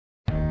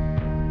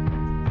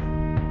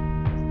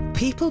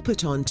People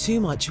put on too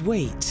much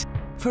weight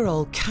for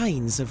all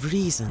kinds of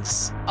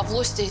reasons. I've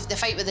lost the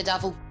fight with the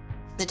devil.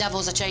 The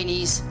devil's a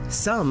Chinese.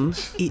 Some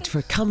eat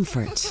for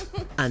comfort,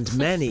 and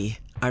many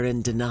are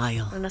in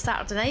denial. On a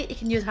Saturday night, you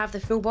can use half the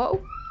full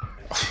bottle.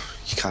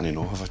 You can't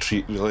even have a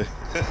treat, really.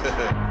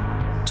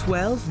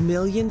 12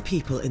 million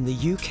people in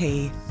the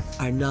UK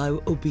are now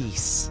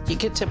obese. You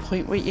get to a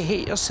point where you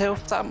hate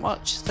yourself that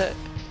much that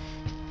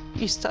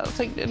you start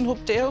thinking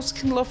nobody else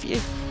can love you.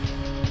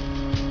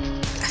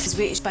 If his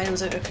weight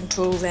spirals out of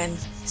control, then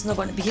he's not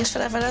going to be here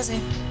forever, is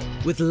he?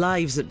 With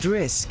lives at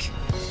risk,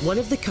 one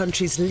of the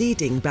country's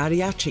leading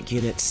bariatric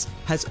units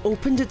has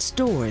opened its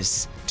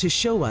doors to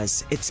show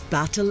us its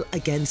battle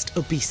against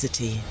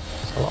obesity.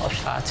 There's a lot of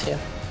fat here.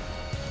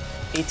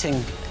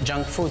 Eating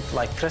junk food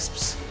like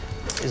crisps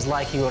is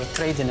like you're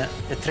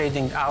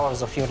trading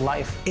hours of your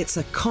life. It's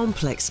a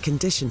complex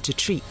condition to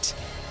treat,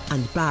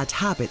 and bad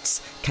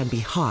habits can be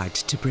hard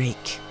to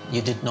break.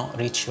 You did not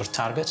reach your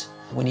target.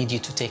 We need you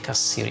to take us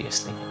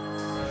seriously.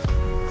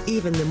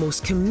 Even the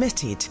most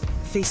committed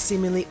face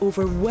seemingly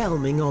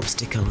overwhelming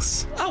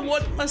obstacles. I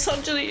want my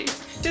surgery.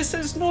 This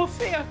is no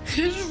fair.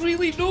 It's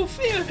really no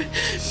fair.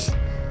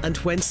 And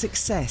when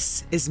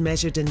success is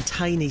measured in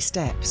tiny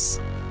steps,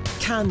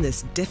 can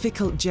this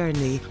difficult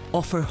journey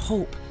offer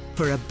hope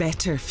for a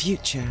better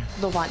future?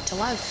 They want to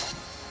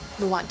live.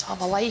 They want to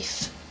have a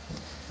life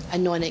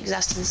and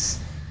non-existence.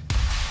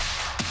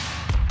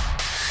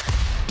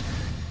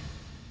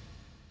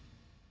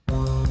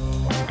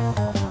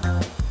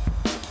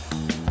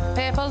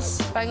 Peppers,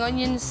 spring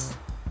onions,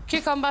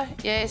 cucumber,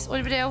 yes.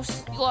 Anybody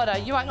else? Laura,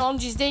 you want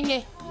oranges, don't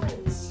you?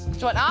 Do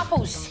you want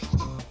apples?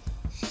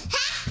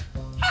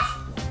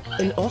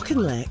 In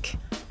Auchinleck,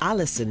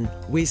 Alison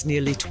weighs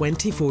nearly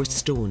 24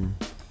 stone.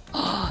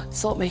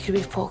 Salt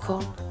microwave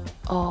popcorn.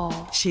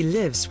 Oh. She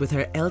lives with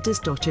her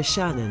eldest daughter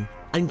Shannon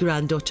and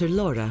granddaughter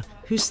Laura,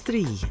 who's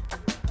 3.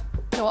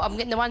 No, I'm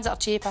getting the ones that are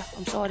cheaper.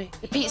 I'm sorry.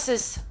 The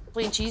pizzas,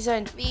 plain cheese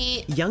on.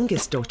 Me.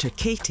 Youngest daughter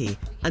Katie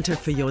and her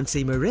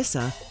fiancé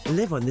Marissa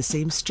live on the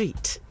same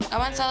street. I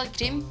want salad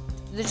cream.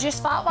 The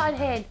just fat one,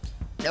 hen?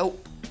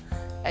 Nope.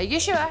 Are you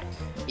sure?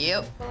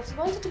 Yep. Well, if you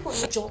wanted to go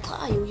to the chocolate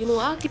aisle, you know,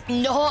 I could...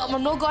 No,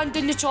 I'm not going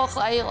down the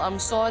chocolate aisle. I'm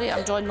sorry,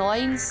 I'm drawing the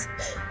lines.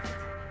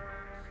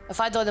 If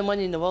I had all the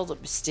money in the world,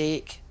 it'd be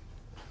steak.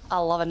 I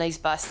love a nice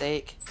bit of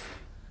steak.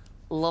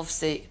 Love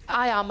steak.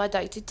 I am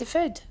addicted to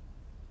food.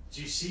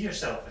 Do you see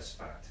yourself as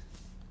fat?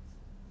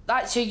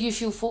 That's how you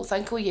feel folk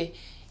think of you.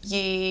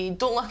 You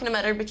don't look in the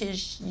mirror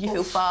because you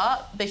feel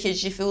fat,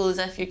 because you feel as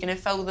if you're going to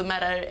fill the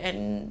mirror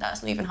and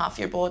that's not even half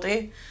your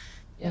body.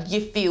 Yeah. You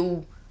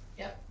feel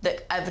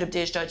that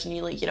everybody's judging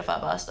you like you're a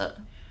fat bastard.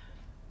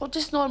 We're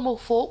just normal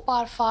folk,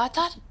 bar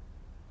fatter.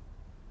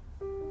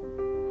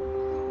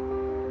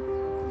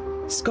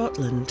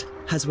 Scotland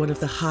has one of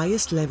the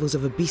highest levels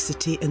of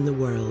obesity in the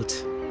world.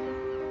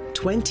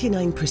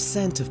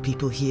 29% of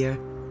people here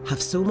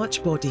have so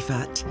much body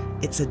fat,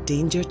 it's a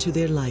danger to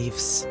their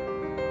lives.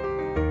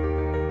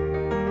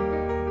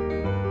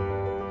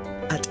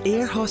 At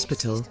Ayr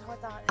Hospital,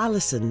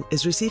 Alison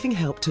is receiving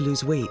help to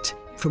lose weight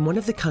from one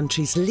of the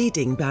country's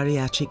leading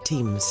bariatric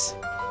teams.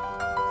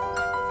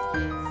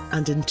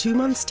 And in 2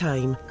 months'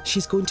 time,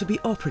 she's going to be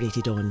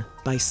operated on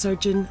by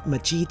surgeon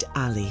Majid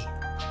Ali.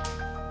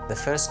 The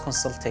first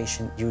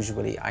consultation,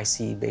 usually I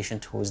see a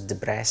patient who is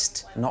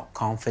depressed, not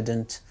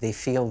confident. They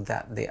feel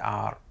that they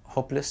are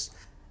hopeless.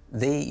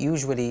 They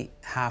usually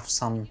have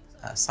some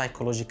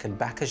psychological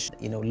baggage,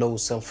 you know, low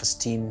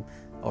self-esteem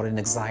or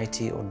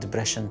anxiety or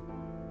depression.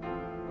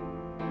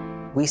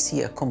 We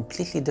see a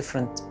completely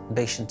different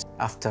patient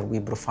after we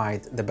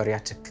provide the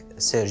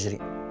bariatric surgery.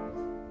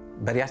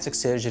 Bariatric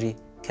surgery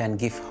can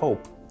give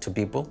hope to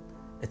people.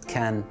 It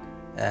can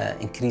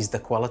increase the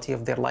quality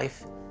of their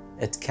life.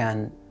 It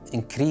can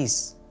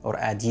increase or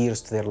add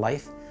years to their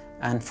life.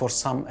 And for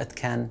some, it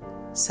can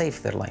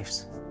save their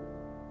lives.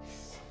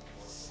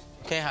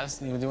 Okay,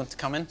 Alison, do you want to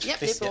come in?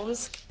 Yep, no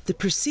problems. The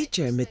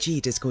procedure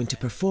Majid is going to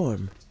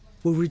perform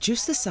will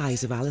reduce the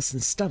size of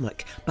Alison's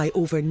stomach by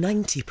over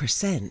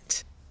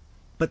 90%.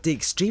 But the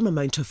extreme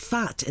amount of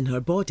fat in her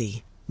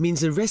body means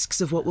the risks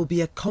of what will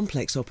be a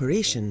complex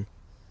operation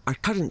are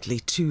currently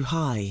too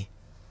high.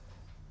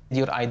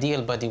 Your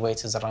ideal body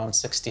weight is around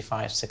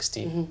 65,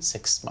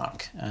 66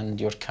 mark,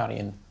 and you're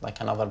carrying like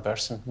another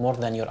person, more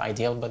than your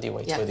ideal body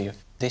weight with you.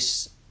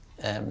 This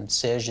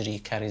surgery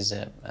carries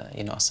a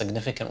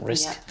significant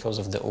risk because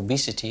of the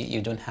obesity.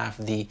 You don't have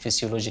the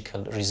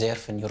physiological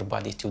reserve in your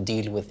body to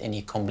deal with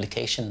any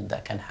complication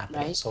that can happen.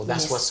 Right. So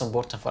that's what's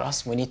important for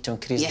us. We need to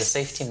increase the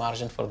safety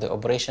margin for the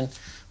operation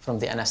from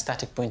the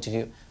anesthetic point of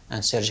view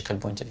and surgical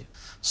point of view.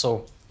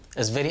 So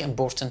it's very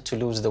important to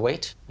lose the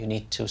weight. You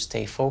need to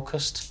stay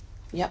focused.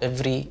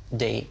 Every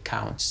day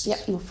counts.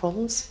 Yep, no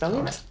problems.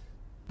 Brilliant. Right.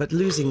 But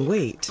losing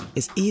weight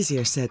is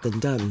easier said than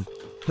done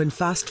when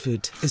fast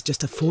food is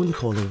just a phone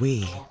call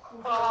away.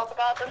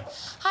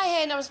 Hi,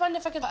 Hen. I was wondering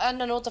if I could put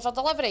in an order for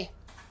delivery.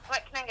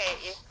 What can I get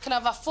you? Can I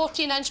have a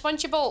 14-inch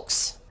munchy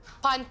box?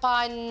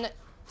 Pan,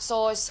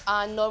 sauce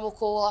and normal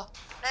cola.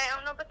 Right,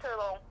 I'll not be too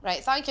long.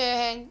 Right, thank you,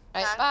 Hen.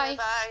 Right, bye.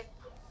 Bye.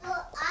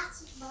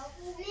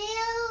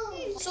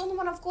 It's the only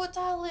one I've got,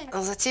 darling.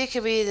 There's a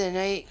takeaway the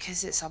night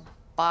because it's a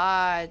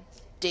bad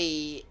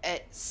day.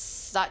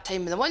 It's that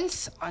time of the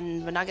month,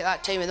 and when I get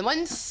that time of the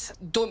month,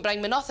 don't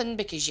bring me nothing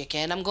because you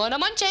can. I'm going to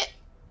munch it.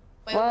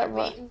 While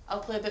we're waiting, I'll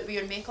play a bit with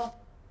your makeup.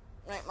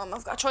 Right, Mum,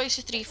 I've got a choice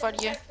of 3 for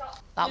you.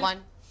 That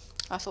one.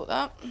 I thought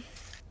that.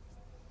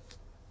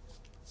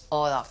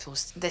 Oh, that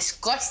feels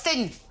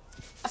disgusting.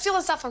 I feel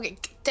as if I've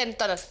got 10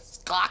 ton of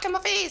slack in my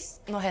face.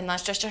 No, Hen,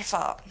 that's just your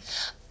fat.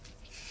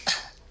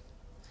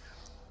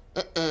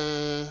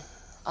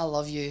 I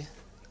love you.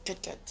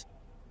 Good, good.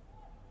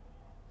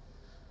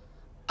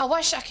 I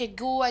wish I could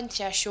go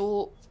into a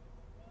show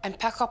and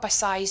pick up a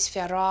size for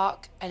a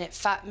rack and it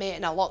fit me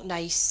and it looked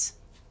nice.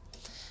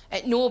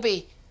 It no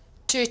be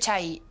too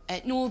tight.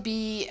 It no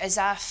be as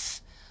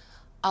if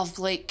I've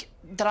like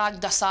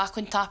dragged a sack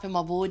on top of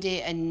my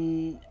body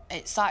and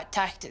it's that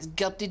tight, it's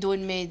girded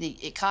on me,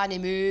 it can't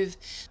move.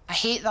 I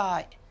hate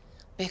that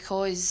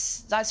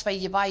because that's why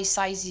you buy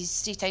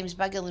sizes 3 times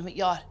bigger than what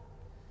you are.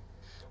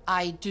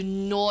 I do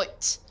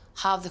not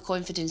have the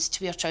confidence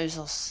to wear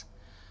trousers.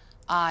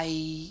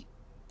 I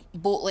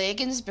bought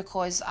leggings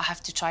because I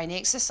have to try and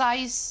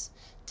exercise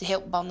to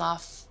help burn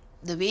off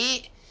the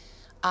weight,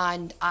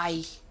 and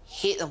I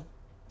hate them.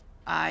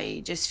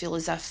 I just feel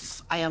as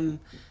if I am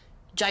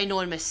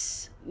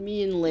ginormous.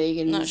 Me in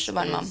leggings. That's the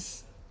one, Mum.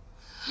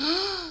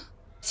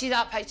 See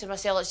that picture of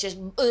myself, it's just,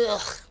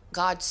 ugh,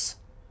 gods.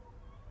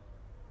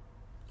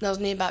 There's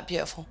no bit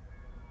beautiful.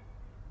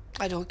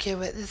 I don't care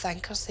what the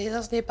thinkers say,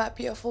 there's no bit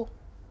beautiful.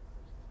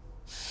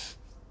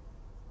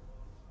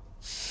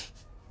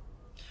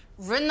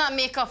 Ruin that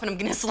makeup and I'm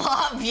gonna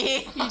slap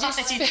you. You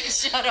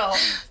just shut up.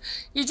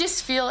 You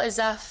just feel as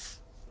if,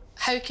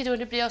 how could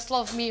anybody else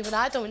love me when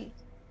I don't?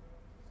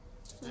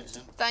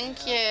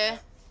 Thank you.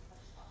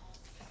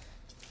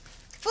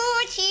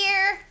 Food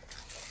here.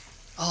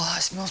 Oh,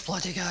 it smells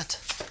bloody good.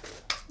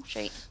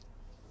 Right.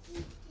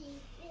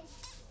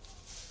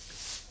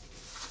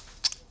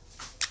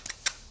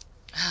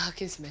 I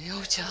can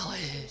smell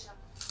Charlie.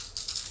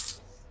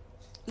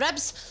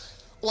 Ribs,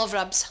 love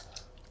ribs.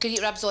 Could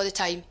eat ribs all the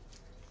time.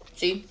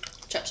 See,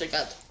 chips are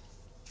good.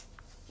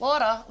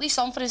 Laura, leave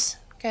some for us,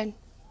 Ken.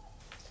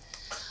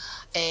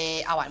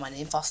 I want one of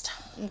them first.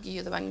 I'll give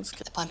you the wings.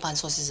 The pan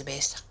sauce is the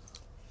best.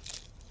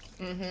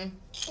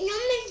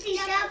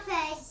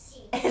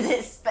 Is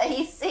it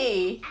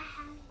spicy?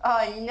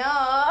 Oh no!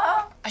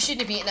 I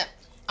shouldn't have eaten it.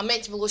 I'm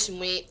meant to be losing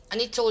weight. I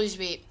need to lose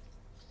weight.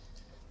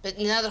 But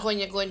on the other hand,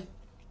 you're going,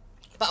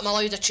 but I'm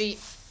allowed a treat.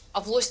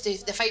 I've lost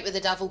the fight with the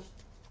devil.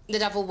 The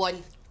devil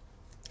won.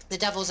 The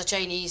devil's a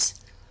Chinese.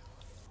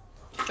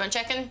 Do you want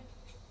chicken?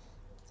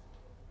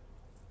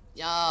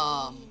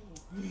 Yum.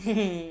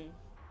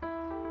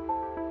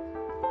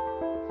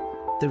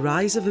 The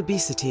rise of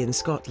obesity in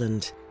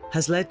Scotland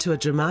has led to a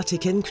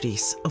dramatic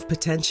increase of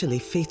potentially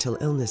fatal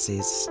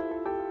illnesses.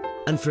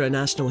 And for a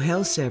National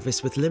Health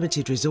Service with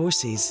limited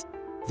resources,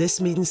 this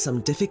means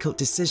some difficult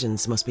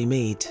decisions must be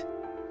made.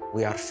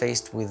 We are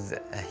faced with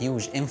a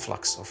huge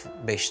influx of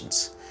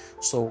patients,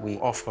 so we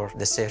offer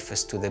the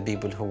service to the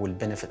people who will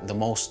benefit the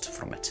most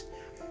from it.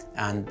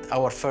 And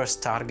our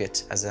first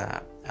target as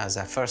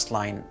a first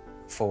line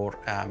for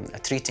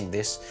treating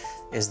this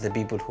is the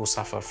people who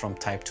suffer from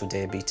type 2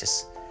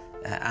 diabetes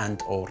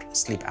and or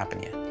sleep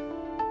apnea.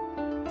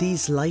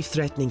 These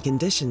life-threatening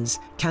conditions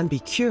can be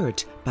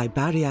cured by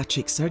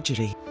bariatric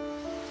surgery.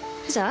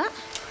 Who's that?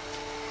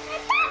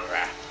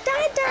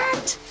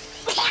 Dad!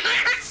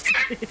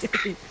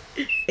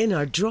 In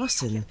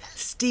Ardrossan,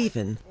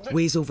 Stephen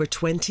weighs over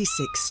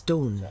 26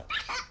 stone.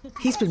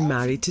 He's been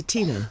married to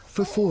Tina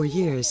for 4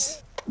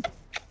 years.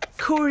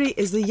 Corey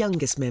is the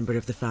youngest member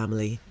of the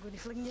family.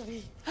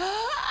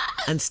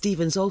 And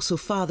Stephen's also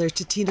father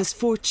to Tina's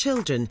 4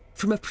 children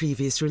from a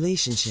previous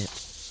relationship.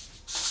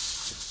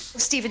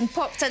 Stephen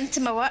popped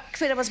into my work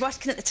where I was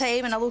working at the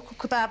time in a local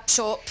kebab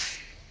shop.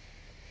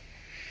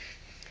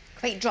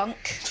 Quite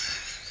drunk.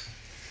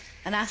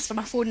 And asked for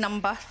my phone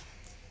number.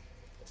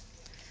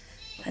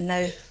 And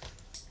now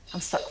I'm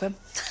stuck with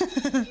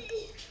him.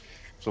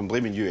 So I'm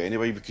blaming you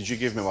anyway because you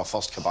gave me my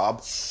first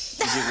kebab.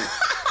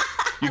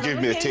 You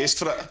gave me a taste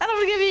for it. I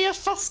never gave you your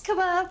first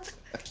kebab.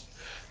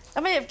 I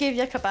might have gave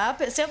you a kebab,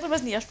 but it certainly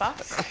wasn't your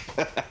first.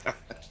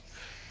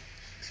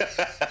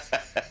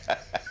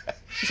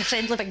 He's a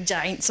friendly big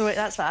giant, so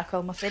that's what I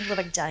call him, a friendly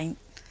big giant.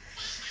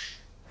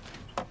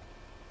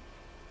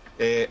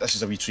 This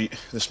is a wee treat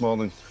this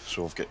morning.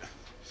 So I've got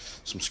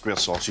some square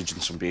sausage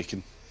and some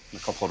bacon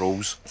and a couple of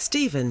rolls.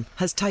 Stephen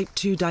has type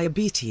 2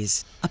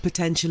 diabetes, a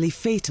potentially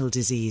fatal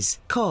disease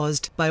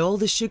caused by all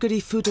the sugary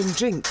food and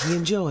drink he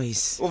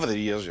enjoys. Over the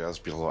years, yeah, there's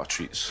been a lot of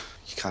treats.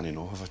 You can't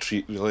know of a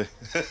treat, really.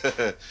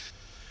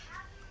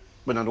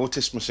 When I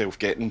noticed myself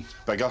getting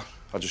bigger,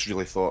 I just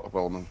really thought,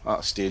 well, I'm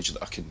at a stage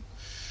that I can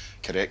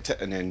correct it,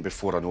 and then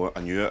before I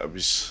knew it, it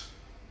was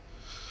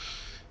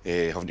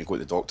having to go to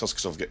the doctors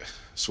because I've got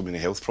so many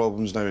health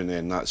problems now, and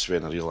then that's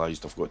when I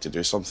realised I've got to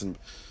do something.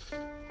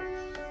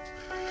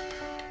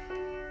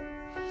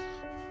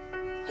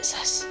 What's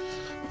this?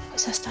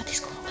 What's this Daddy's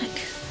got? Look.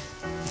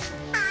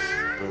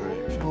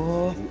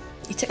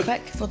 Eat it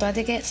quick before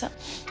Daddy gets it.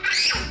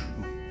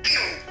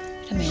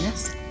 You're a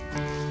menace.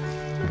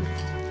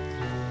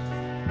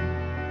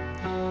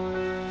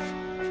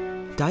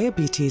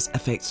 Diabetes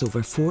affects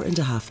over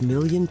 4.5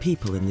 million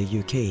people in the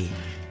UK.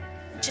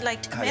 Would you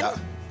like to come in?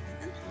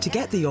 To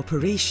get the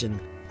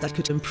operation that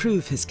could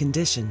improve his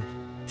condition,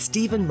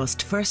 Stephen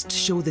must first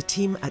show the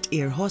team at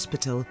Ayr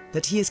Hospital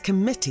that he is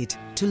committed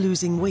to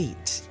losing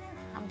weight.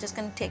 I'm just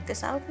going to take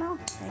this out now.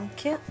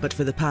 Thank you. But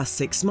for the past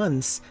 6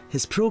 months,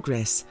 his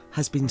progress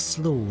has been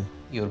slow.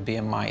 Your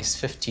BMI is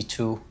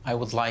 52. I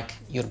would like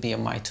your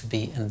BMI to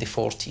be in the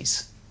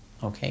 40s,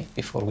 okay,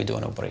 before we do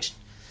an operation.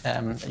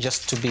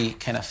 Just to be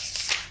kind of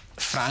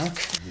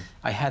frank,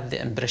 I had the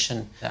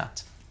impression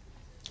that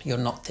you're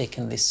not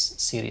taking this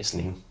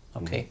seriously,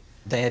 okay?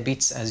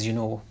 Diabetes, as you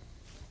know,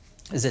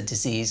 is a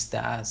disease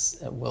that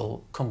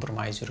will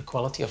compromise your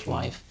quality of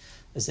life,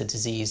 is a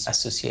disease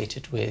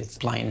associated with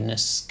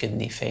blindness,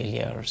 kidney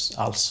failures,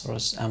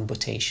 ulcers,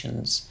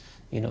 amputations,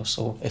 you know,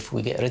 so if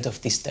we get rid of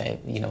this,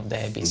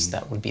 diabetes,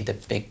 that would be the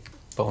big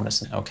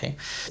bonus, okay?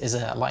 It's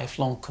a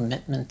lifelong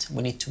commitment.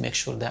 We need to make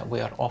sure that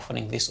we are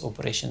offering this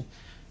operation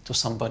to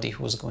somebody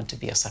who is going to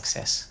be a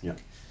success. Yeah.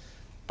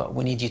 But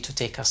we need you to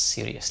take us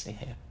seriously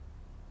here.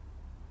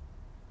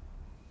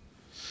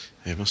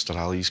 Mr.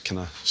 Ali's kind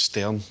of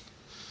stern.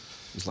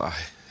 He's like a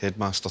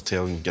headmaster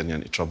telling, getting you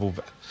into trouble,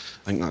 but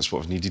I think that's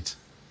what I've needed.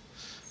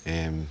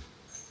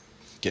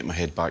 Get my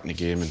head back in the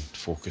game and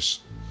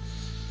focus.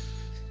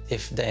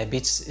 If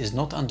diabetes is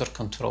not under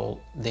control,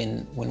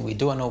 then when we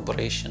do an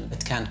operation,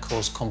 it can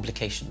cause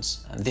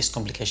complications. And this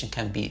complication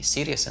can be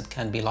serious and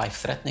can be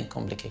life-threatening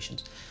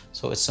complications.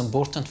 So it's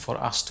important for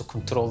us to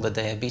control the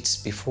diabetes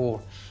before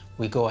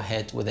we go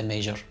ahead with a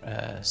major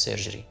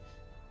surgery.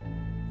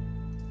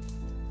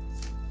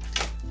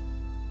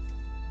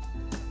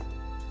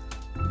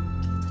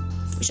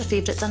 What's your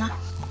favourite dinner?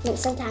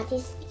 Mince and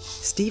Daddy's.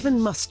 Stephen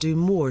must do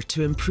more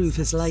to improve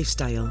his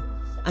lifestyle.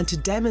 And to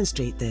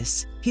demonstrate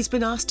this, he's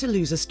been asked to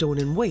lose a stone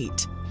in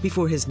weight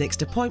before his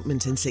next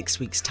appointment in 6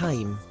 weeks'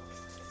 time.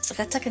 It's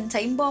like a ticking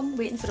time bomb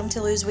waiting for him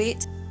to lose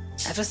weight.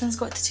 Everything's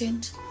got to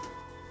change.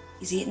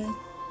 He's eating.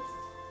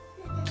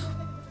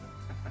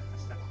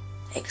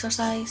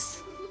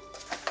 Exercise.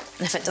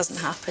 And if it doesn't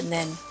happen,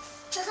 then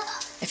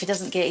if he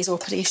doesn't get his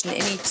operation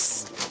that he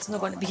needs, he's not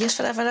going to be here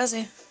forever, is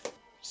he?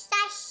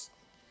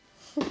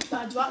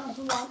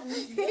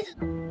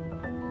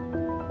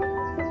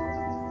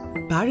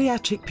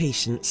 Bariatric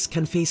patients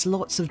can face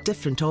lots of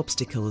different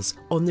obstacles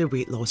on their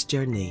weight loss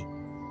journey.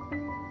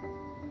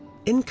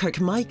 In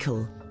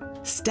Kirkmichael,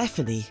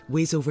 Stephanie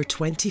weighs over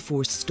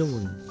 24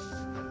 stone.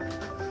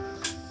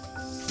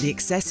 The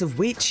excessive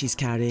weight she's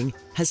carrying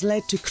has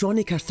led to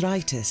chronic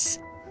arthritis,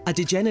 a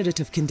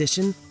degenerative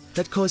condition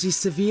that causes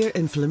severe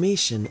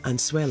inflammation and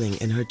swelling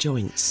in her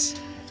joints.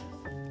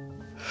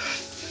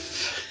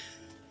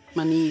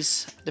 My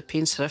knees, the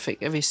pain's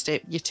horrific. Every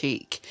step you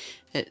take,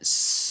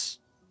 it's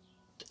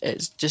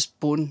just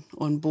bone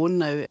on bone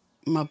now.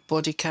 My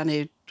body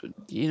can't,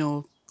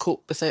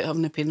 cope without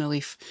having a pain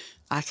relief.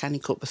 I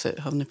can't cope without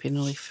having a pain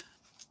relief.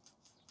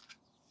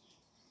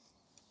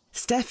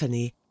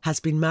 Stephanie has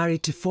been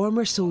married to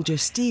former soldier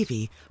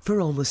Stevie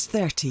for almost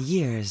 30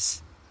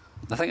 years.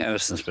 I think ever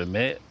since we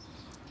met,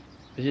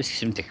 we just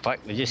seemed to click,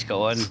 we just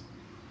got on.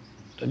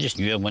 I just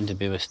knew I wanted to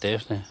be with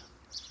Stephanie.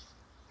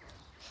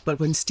 But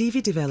when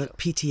Stevie developed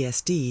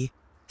PTSD,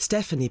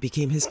 Stephanie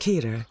became his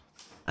carer,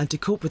 and to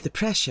cope with the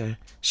pressure,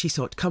 she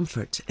sought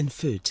comfort in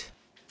food.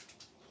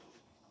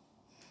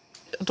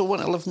 I don't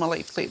want to live my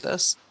life like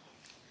this.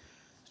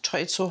 I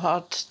tried so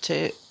hard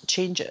to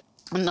change it,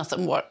 and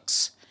nothing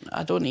works.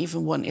 I don't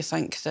even want to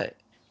think that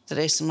the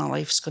rest of my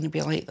life's going to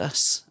be like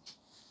this.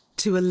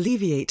 To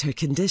alleviate her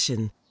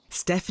condition,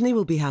 Stephanie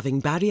will be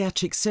having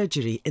bariatric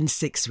surgery in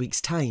 6 weeks'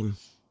 time.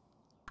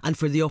 And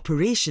for the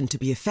operation to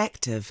be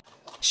effective,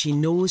 she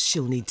knows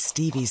she'll need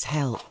Stevie's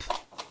help.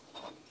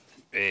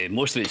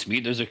 Most of it's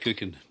me does the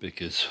cooking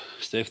because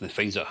Stephanie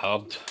finds it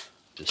hard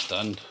to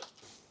stand.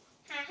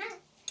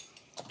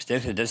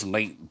 Stephanie doesn't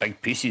like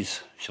big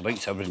pieces. She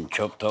likes everything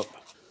chopped up.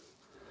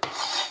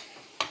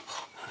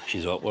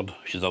 She's awkward.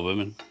 She's a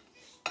woman.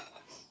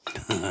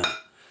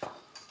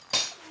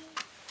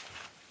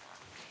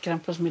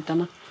 Grandpa's made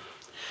dinner.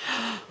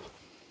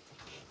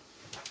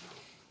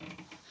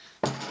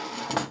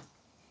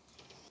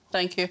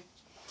 Thank you.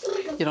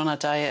 You're on a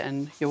diet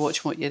and you're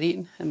watching what you're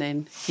eating, and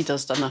then he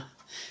does dinner,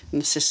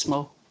 and this is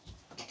small.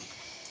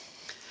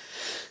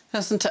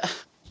 Isn't it?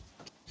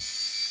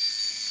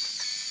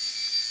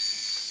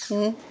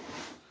 I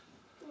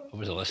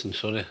was a listen,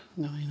 sorry.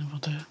 No, you never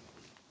do.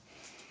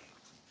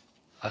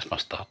 That's my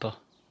starter.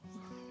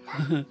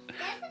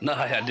 No,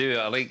 I do.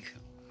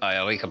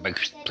 I like a big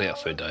plate of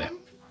food, aye.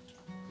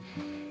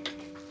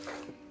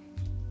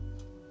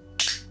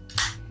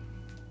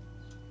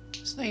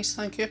 It's nice,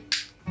 thank you.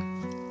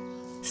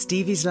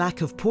 Stevie's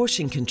lack of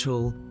portion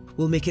control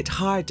will make it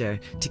harder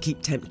to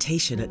keep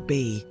temptation at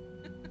bay.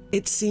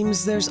 It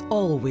seems there's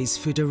always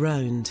food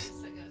around,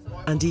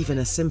 and even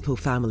a simple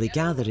family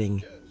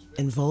gathering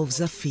involves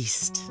a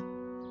feast.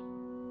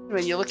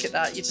 When you look at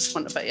that, you just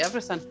want a bit of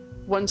everything.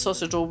 One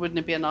sausage roll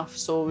wouldn't be enough,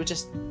 so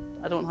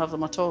I don't have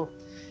them at all.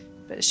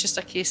 But it's just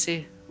a case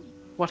of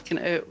working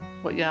it out,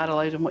 what you are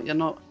allowed and what you're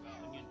not.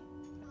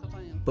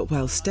 But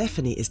while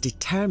Stephanie is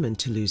determined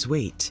to lose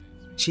weight,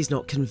 she's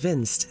not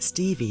convinced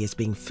Stevie is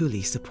being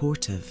fully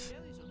supportive.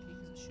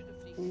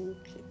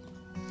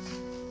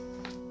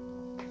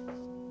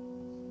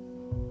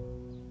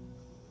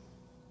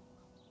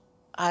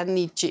 I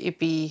need you to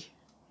be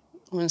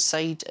on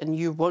side and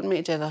you want me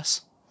to do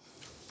this.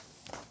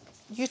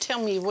 You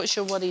tell me, what's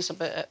your worries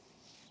about it?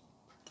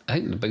 I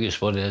think the biggest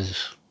worry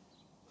is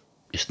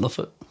you snuff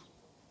it.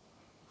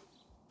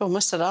 Well,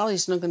 Mr.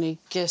 Ali's not going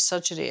to get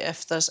surgery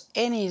if there's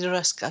any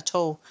risk at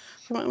all.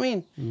 You know what I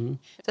mean? Mm-hmm.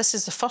 This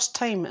is the first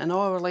time in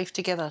all our life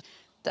together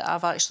that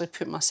I've actually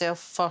put myself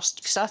first,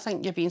 because I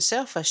think you're being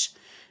selfish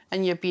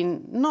and you're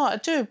being... No, I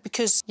do,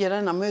 because you're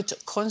in a mood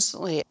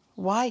constantly.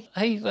 Why?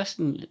 Hey,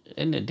 listen,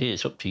 in the day,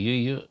 it's up to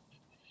you.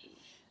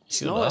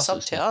 No, it's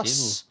up to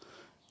us.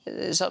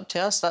 It's up to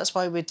us. That's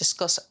why we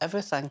discuss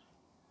everything.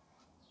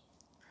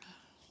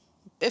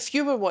 If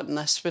you were wanting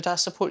this, would I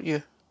support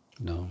you?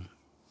 No.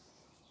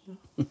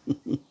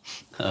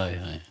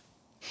 Aye.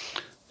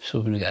 So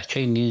when you get a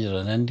Chinese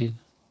or an Indian,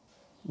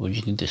 would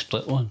you need to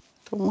split one?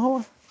 Don't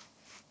matter.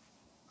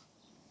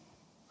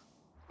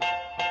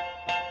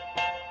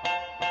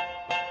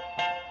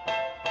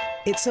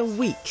 It's a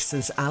week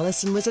since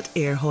Alison was at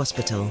Ayr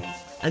Hospital,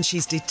 and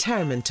she's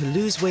determined to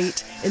lose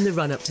weight in the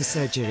run-up to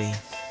surgery.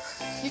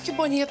 You keep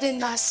on here then,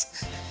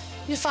 Mass.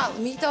 You're fat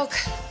like me, dog.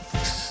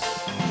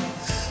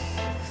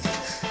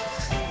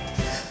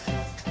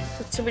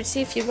 Would somebody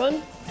see if you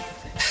run?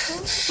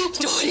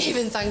 Don't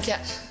even think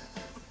it.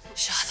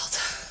 Shattered.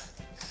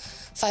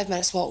 5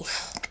 minutes walk.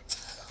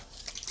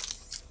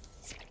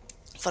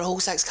 For a whole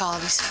 6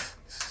 calories.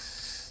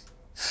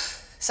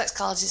 6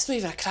 calories, it's not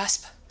even a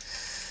crisp.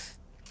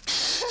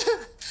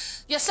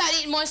 You're sat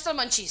eating Monster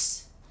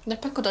Munchies. They're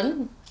pickled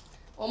in.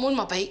 Well, I'm on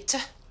my bike too.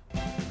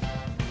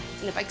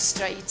 In the big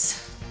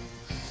strides.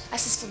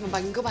 This is for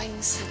my bingo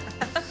bangs.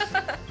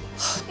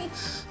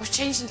 I've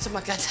changed into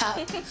my good hat.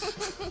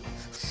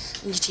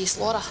 And you chase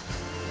Laura.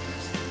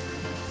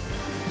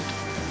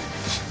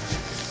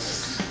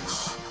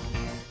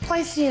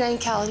 0.39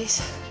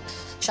 calories.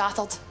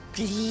 Shattered.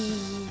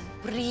 Breathe,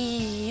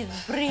 breathe,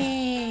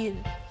 breathe.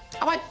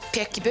 I want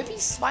perky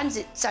boobies, ones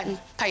that sit and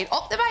pile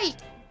up the way.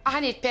 I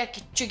had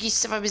perky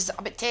chuggies if I was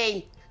about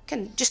 10.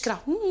 Just kind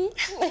of.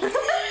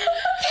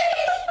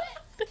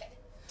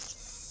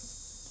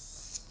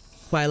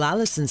 While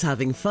Alison's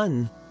having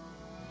fun,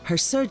 her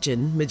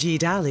surgeon,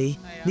 Majid Ali,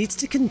 needs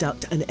to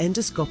conduct an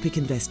endoscopic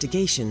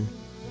investigation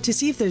to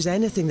see if there's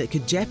anything that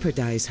could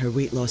jeopardise her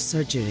weight loss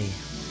surgery.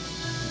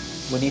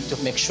 We need to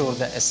make sure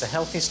that it's a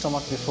healthy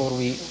stomach before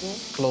we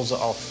close it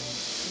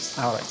off.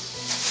 All right.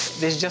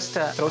 There's just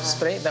a throat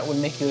spray that will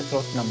make your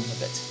throat numb a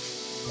bit.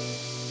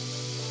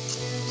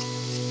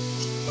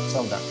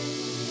 Well done.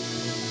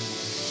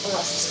 Oh,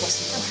 that's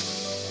disgusting.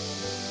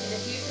 And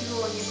if you can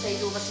roll on your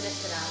side over to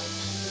Mr. Ali.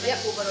 Yep.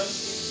 Over on.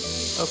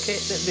 Okay,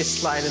 this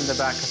slide in the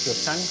back of your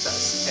tongue.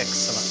 That's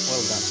excellent.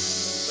 Well done.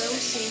 Well,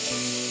 see,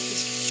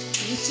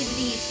 you need to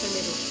breathe for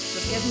me, though.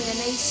 So give me a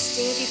nice,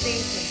 steady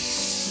breath in.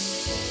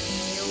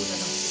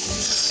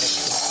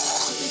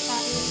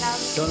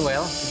 Doing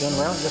well, doing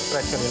well. Just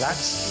try to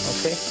relax,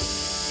 okay?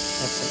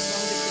 Okay.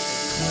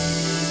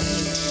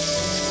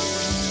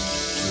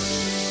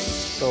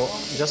 So,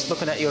 just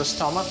looking at your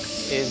stomach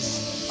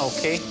is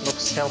okay,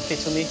 looks healthy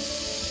to me.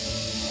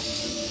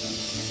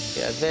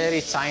 Yeah,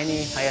 very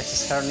tiny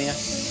hiatus hernia.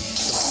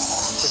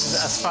 This is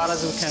as far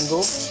as we can go.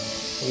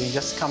 We're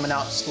just coming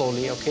out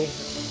slowly, okay?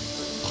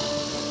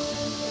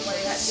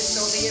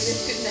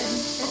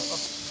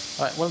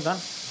 All right, well done.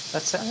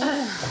 That's it.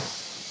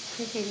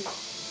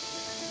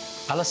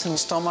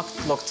 Alison's stomach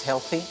looked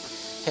healthy.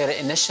 Her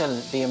initial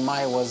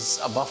BMI was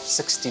above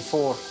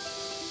 64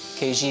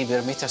 kg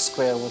per meter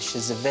square, which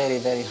is a very,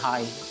 very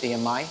high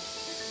BMI.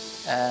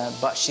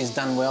 But she's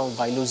done well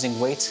by losing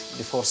weight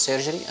before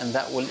surgery, and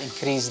that will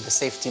increase the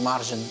safety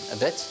margin a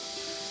bit.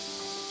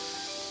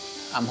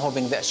 I'm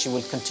hoping that she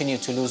will continue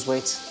to lose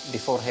weight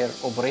before her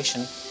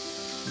operation.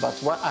 But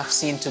what I've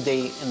seen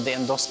today in the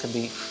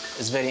endoscopy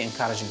is very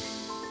encouraging.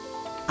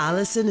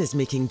 Alison is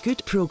making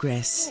good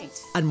progress.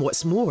 And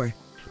what's more,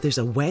 there's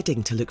a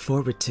wedding to look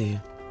forward to.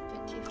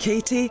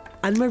 Katie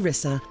and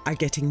Marissa are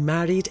getting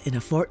married in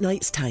a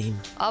fortnight's time.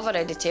 I've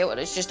already told her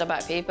it's just a bit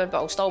of paper, but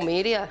I'll still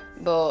marry her.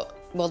 But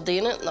we're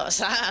doing it, that's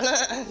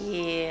that,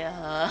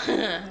 Yeah.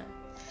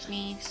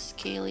 Me,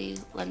 Kaylee,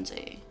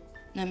 Lindsay.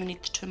 Now we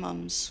need the 2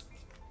 mums.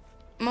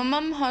 My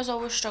mum has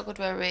always struggled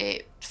with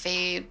weight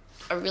from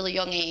a really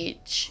young age.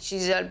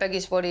 She's her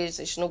biggest worry is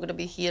that she's not going to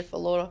be here for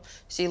Laura.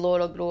 See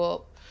Laura grow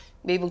up,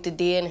 be able to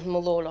do anything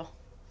with Laura.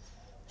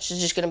 She's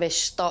just going to be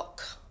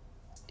stuck.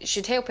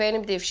 She'd help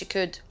anybody if she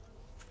could.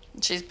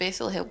 She's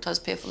basically helped us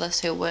pay for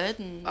this whole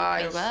wedding.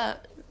 Aye.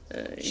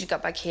 She's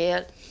got big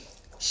hair.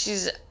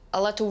 She's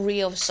a little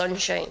ray of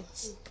sunshine.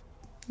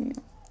 Yeah.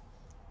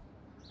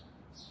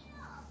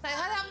 Right,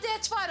 hurry up there,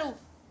 Twaddle.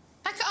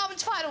 Pick it up and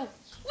Twaddle.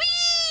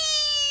 Whee!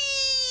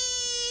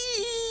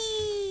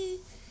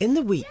 In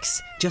the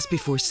weeks just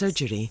before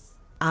surgery,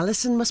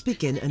 Alison must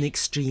begin an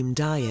extreme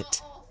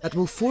diet that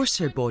will force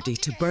her body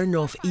to burn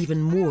off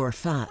even more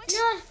fat.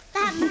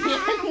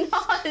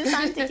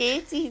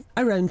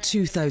 Around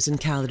 2,000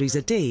 calories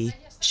a day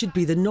should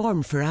be the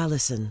norm for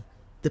Alison.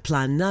 The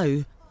plan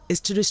now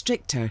is to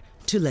restrict her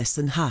to less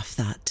than half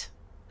that.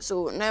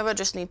 So now I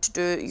just need to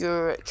do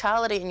your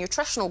calorie and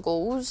nutritional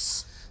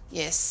goals.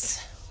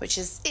 Yes, which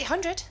is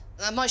 800.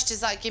 How much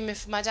does that give me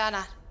for my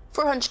dinner?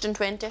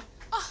 420.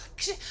 Oh,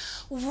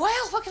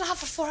 well, what can I have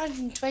for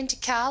 420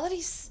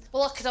 calories?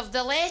 Well, I could have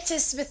the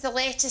lettuce with the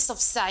lettuce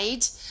of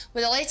side,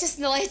 with the lettuce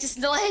and the lettuce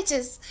and the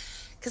lettuce,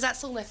 because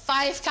that's only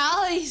 5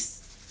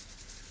 calories.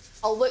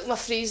 I'll look in my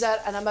freezer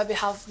and I maybe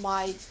have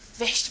my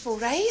vegetable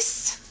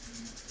rice.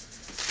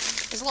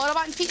 Is Laura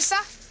wanting pizza?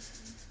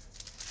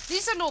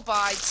 These are no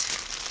bad.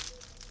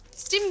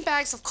 Steaming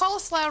bags of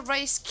cauliflower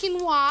rice,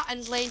 quinoa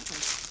and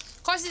lentils.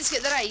 Because it's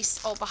got the rice,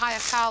 it'll be higher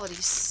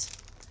calories.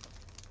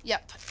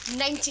 Yep,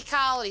 90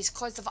 calories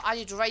because of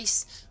added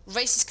rice.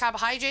 Rice is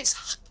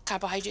carbohydrates.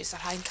 Carbohydrates are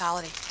high in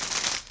calorie.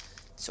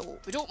 So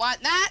we don't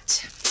want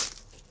that.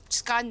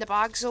 Scan the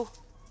bags though.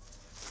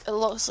 It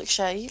looks like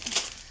shite.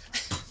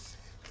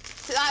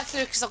 Put that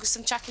through because I'll get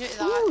some chicken out of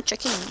that. Ooh,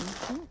 chicken.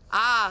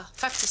 Ah,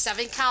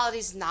 57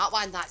 calories in that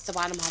one. That's the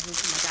one I'm having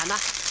for my dinner.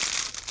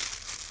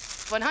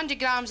 100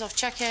 grams of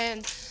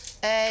chicken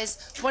is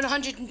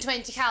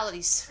 120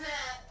 calories.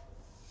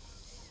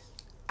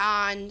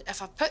 And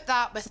if I put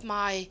that with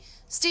my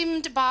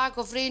steamed bag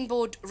of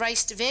rainbowed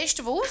riced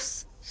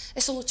vegetables,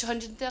 it's only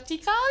 230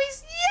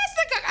 calories. Yes,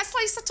 I got a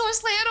slice of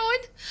toast later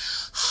on.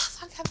 Oh,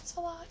 thank heavens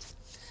for that.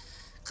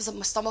 Because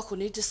my stomach will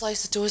need a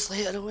slice of toast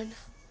later on.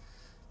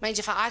 Mind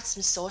you, if I add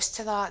some sauce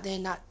to that,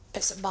 then that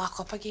puts it back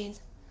up again.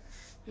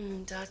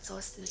 To add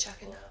sauce to the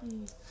chicken.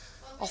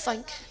 I'll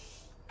think.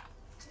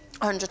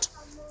 100.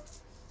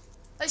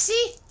 Let's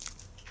see.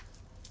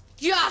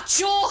 You are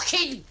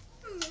joking!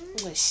 I'm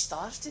going to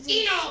starve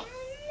today.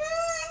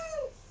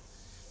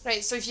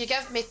 Right, so if you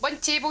give me 1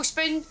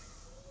 tablespoon,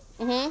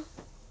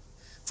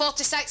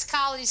 46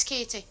 calories,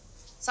 Katie.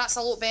 So that's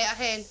a lot better,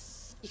 hen.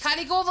 You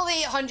can't go over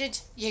the 800.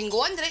 You can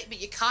go under it, but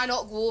you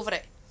cannot go over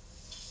it.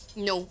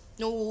 No,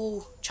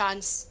 no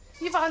chance.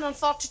 You've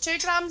 142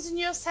 grams in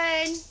yours,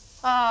 hen.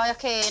 Oh,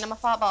 okay, and I'm a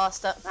fat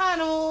bastard. I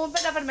know,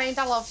 but never mind,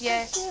 I love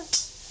you.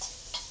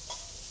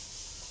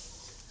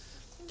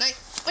 Right,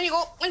 when you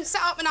go,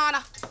 sit up,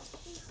 banana.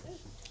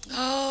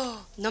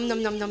 Oh, num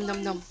num num num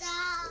num num.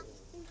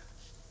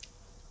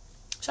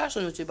 It's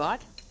actually not too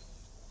bad.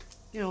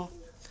 You know.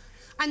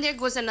 And there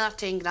goes another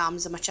 10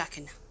 grams of my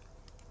chicken.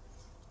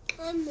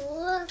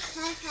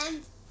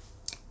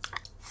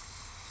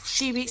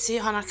 3 weeks,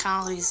 800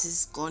 calories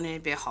is going to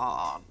be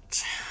hard.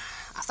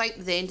 I think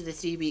at the end of the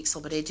 3 weeks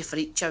I'll be ready for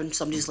eating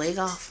somebody's leg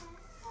off.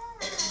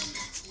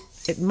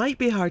 It might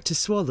be hard to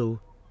swallow,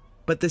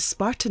 but the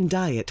Spartan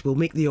diet will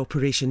make the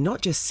operation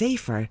not just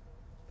safer,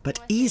 but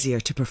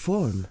easier to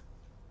perform.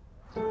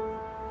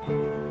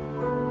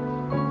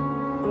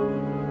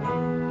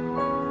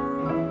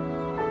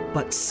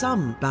 But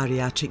some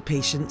bariatric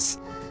patients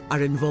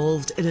are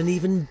involved in an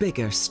even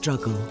bigger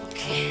struggle.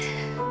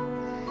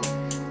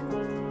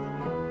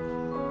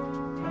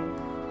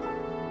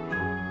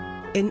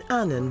 In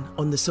Annan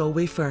on the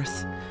Solway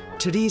Firth,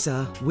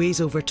 Teresa weighs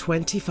over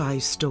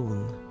 25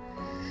 stone.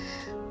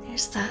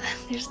 There's that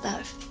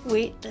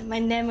weight, my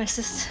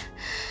nemesis.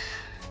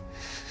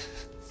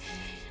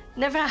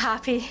 Never a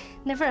happy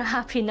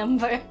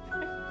number.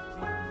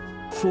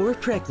 4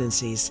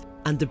 pregnancies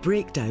and the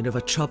breakdown of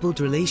a troubled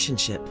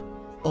relationship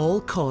all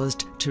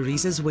caused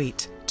Teresa's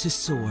weight to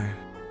soar.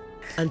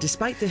 And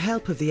despite the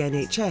help of the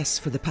NHS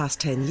for the past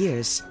 10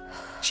 years,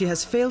 she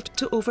has failed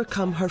to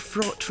overcome her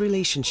fraught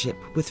relationship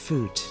with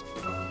food.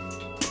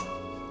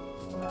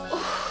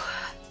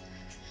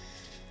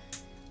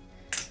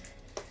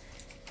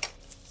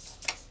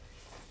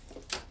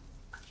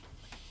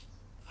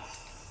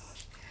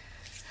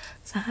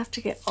 So I have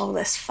to get all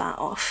this fat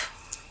off.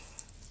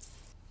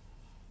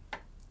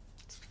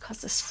 It's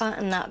because there's fat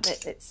in that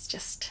bit, it's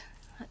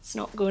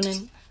not going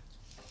in.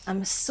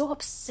 I'm so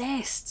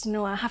obsessed, you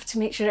know, I have to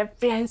make sure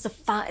every ounce of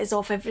fat is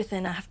off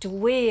everything. I have to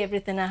weigh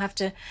everything. I have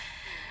to,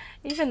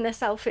 even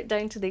this outfit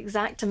down to the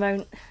exact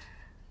amount.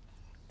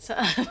 So,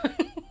 and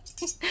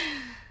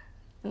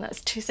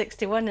that's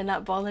 261 and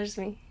that bothers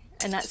me.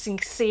 And that's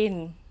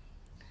insane.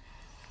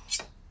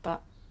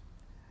 But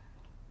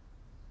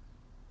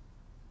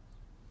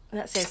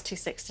that says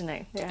 260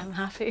 now. Yeah, I'm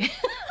happy.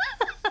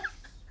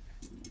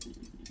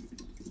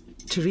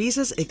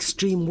 Teresa's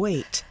extreme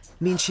weight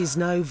means she's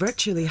now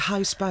virtually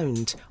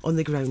housebound on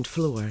the ground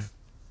floor.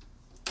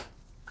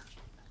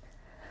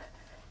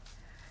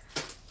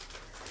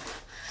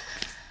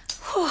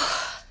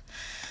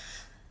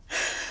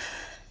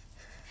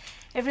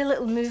 Every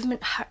little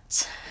movement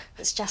hurts.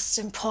 It's just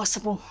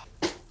impossible.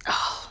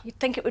 Oh, you'd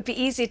think it would be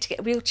easy to get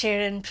a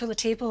wheelchair and pull a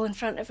table in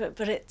front of it,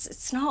 but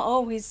it's not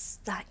always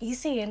that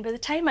easy. And by the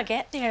time I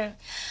get there,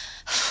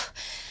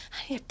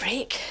 I need a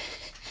break.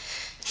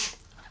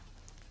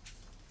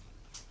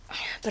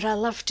 But I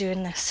love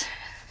doing this.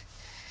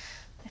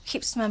 The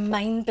keeps my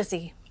mind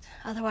busy.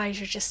 Otherwise,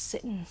 you're just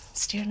sitting,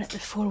 staring at the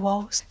four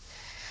walls.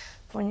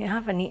 When you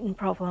have an eating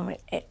problem,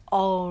 it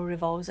all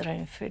revolves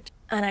around food.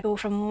 And I go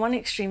from one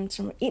extreme,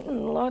 from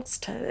eating lots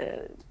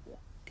to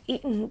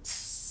eating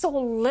so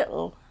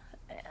little.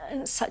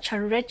 And it's such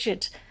a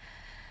rigid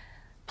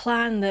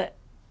plan that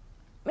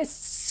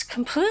it's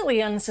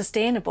completely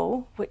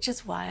unsustainable, which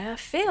is why I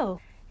fail.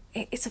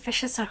 It's a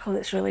vicious circle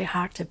that's really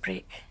hard to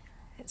break.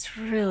 It's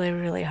really,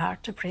 really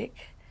hard to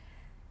break.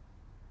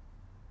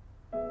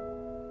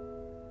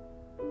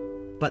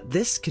 But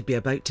this could be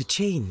about to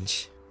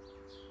change.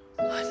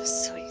 Oh, I'm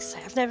so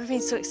excited. I've never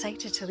been so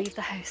excited to leave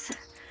the house.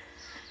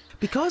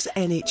 Because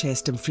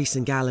NHS Dumfries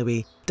and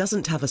Galloway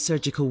doesn't have a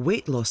surgical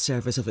weight loss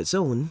service of its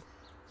own,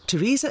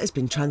 Teresa has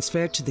been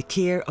transferred to the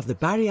care of the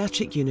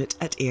bariatric unit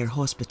at Ayr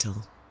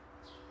Hospital.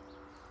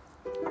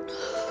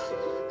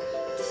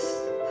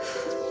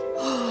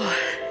 Oh,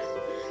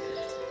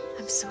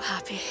 I'm so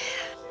happy.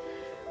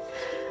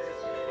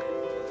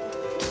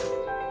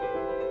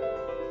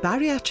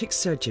 Bariatric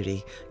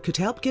surgery could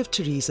help give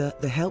Teresa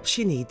the help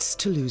she needs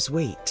to lose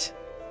weight.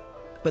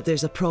 But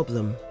there's a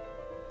problem.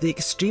 The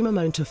extreme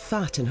amount of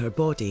fat in her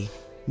body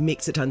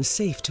makes it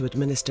unsafe to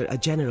administer a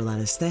general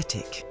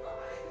anaesthetic.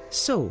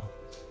 So,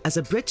 as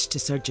a bridge to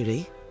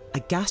surgery, a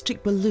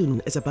gastric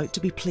balloon is about to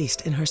be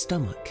placed in her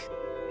stomach.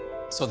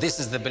 So this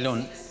is the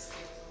balloon.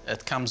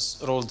 It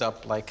comes rolled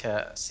up like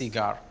a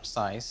cigar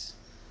size.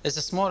 It's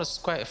small, it's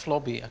quite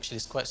floppy, actually,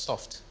 it's quite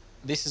soft.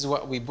 This is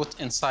what we put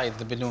inside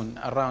the balloon,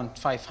 around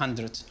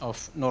 500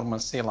 of normal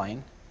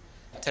saline.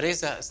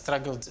 Teresa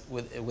struggled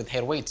with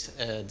her weight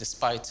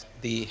despite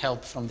the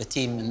help from the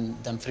team in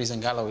Dumfries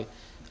and Galloway.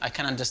 I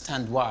can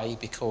understand why,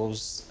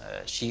 because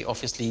she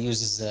obviously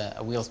uses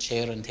a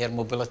wheelchair and her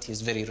mobility is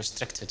very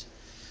restricted.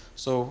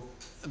 So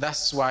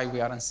that's why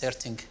we are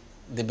inserting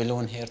the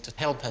balloon here to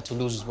help her to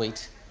lose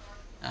weight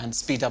and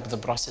speed up the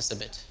process a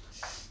bit.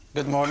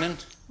 Good morning.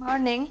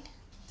 Morning.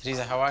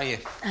 Teresa, how are you?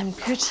 I'm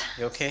good.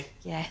 You okay?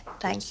 Yeah,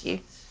 thank you.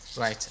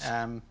 Right.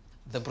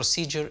 The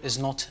procedure is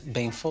not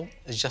painful,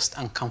 it's just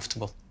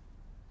uncomfortable.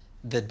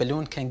 The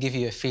balloon can give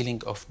you a feeling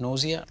of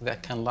nausea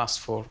that can last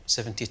for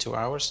 72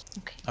 hours.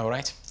 Okay. All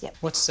right? Yep.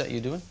 What's that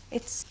you doing?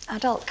 It's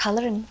adult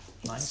colouring.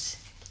 Nice.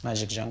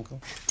 Magic jungle.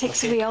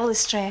 Takes away all the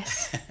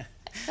stress.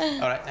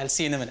 All right, I'll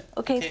see you in a minute.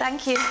 Okay,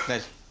 thank you.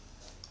 Pleasure.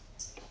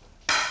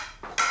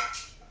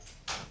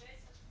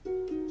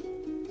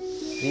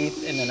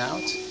 Breathe in and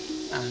out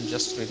and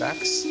just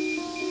relax.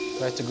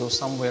 Try to go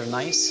somewhere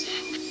nice.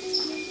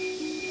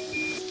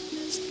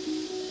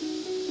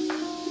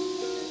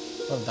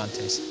 Well done,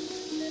 Teresa.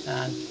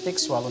 And big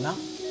swallow now.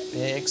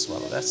 Big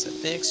swallow, that's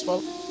it. Big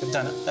swallow. You've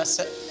done it, that's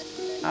it.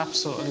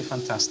 Absolutely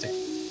fantastic.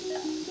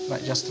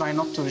 Right, just try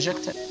not to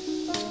reject it.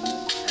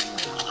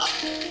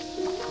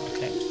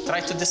 Okay, try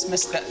to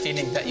dismiss that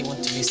feeling that you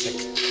want to be sick.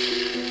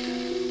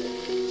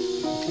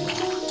 Okay.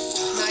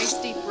 Nice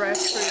deep breath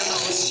through your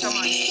nose, come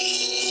on.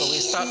 So we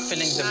start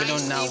filling the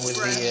balloon now with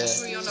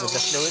the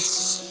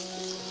fluids.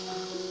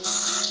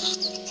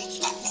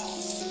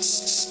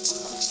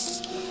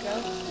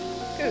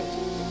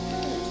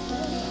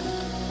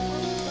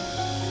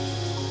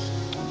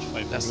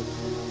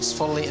 It's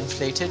fully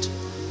inflated,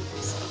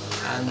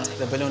 and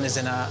the balloon is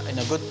in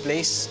a good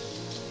place.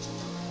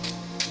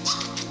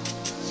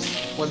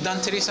 Well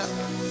done, Teresa.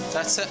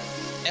 That's it.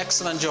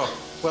 Excellent job.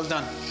 Well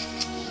done.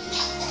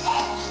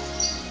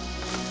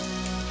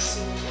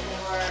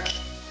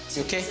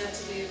 You okay?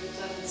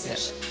 Yeah.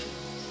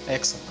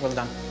 Excellent. Well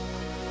done.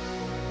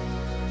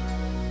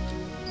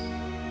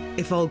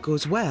 If all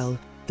goes well,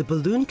 the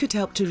balloon could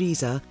help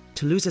Teresa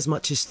to lose as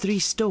much as 3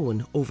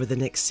 stone over the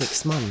next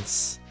 6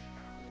 months.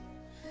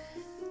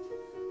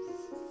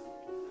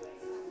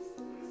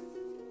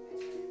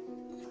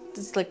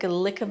 It's like a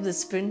lick of the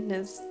spoon.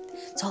 It's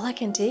all I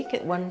can take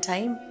at one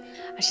time.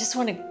 I just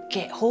want to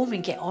get home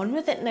and get on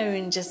with it now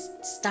and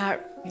just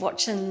start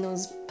watching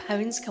those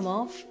pounds come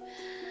off.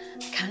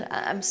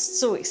 I'm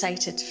so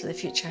excited for the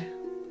future.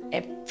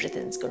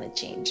 Everything's going to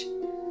change.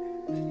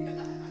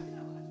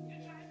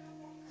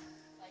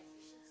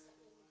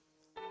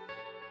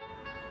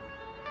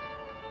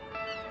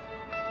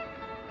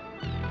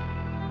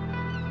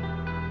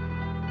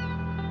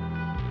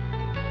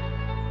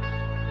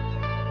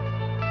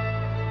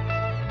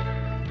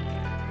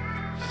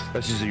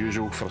 This is the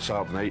usual for a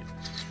Saturday night.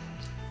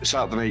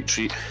 Saturday night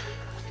treat,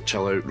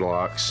 chill out,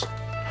 relax.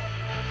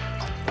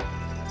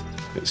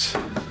 It's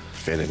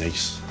very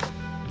nice.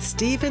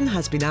 Stephen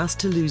has been asked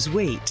to lose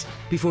weight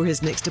before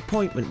his next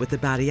appointment with the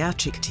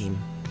bariatric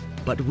team.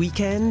 But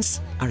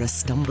weekends are a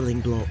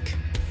stumbling block.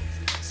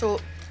 So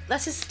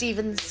this is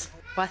Stephen's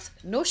with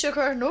no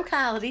sugar, no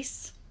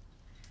calories.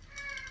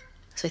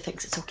 So he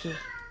thinks it's okay.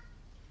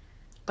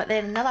 But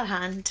then on the other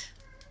hand,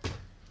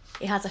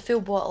 he has a full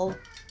bottle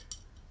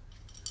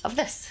of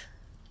this.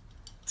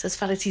 So as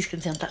far as he's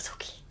concerned, that's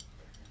okay.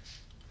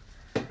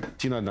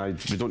 Tina and I,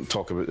 we don't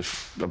talk about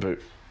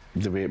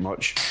the weight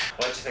much.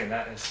 Why do you think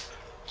that is?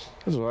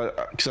 I don't know,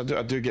 because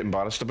I do get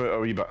embarrassed about it a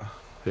wee bit.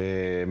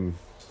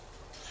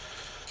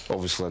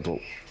 Obviously I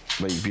don't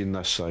like being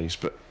this size,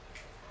 but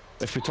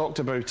If we talked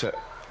about it,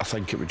 I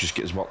think it would just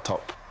get us worked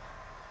up.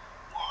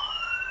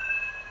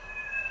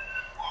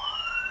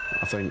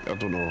 I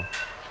don't know.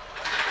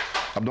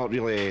 I'm not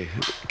really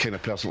the kind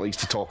of person that likes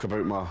to talk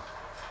about my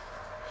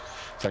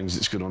things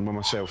that's going on with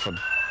myself, and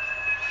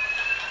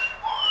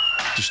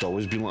just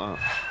always been like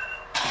that.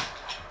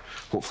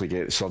 Hopefully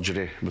get the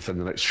surgery within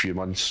the next few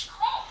months.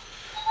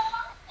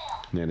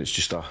 And then it's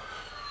just the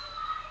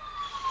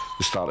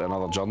start of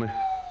another journey.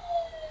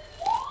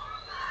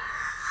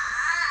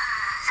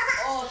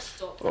 Oh,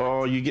 stop.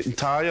 Oh, you getting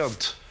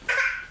tired?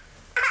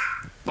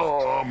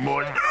 Oh,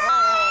 boy.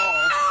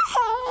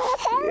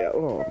 Yeah,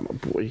 oh, my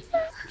boy.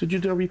 Did you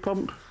do a wee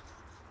pump?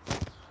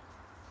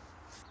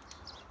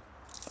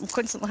 I'm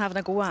constantly having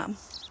a go at him.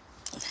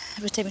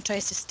 Every time he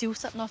tries to steal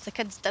something off the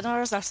kids'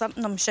 dinners or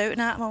something, I'm shouting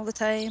at him all the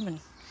time, and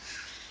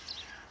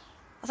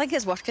I think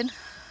it's working.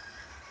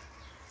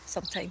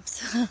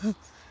 Sometimes. He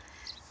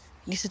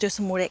needs to do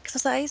some more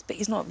exercise, but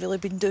he's not really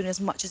been doing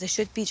as much as he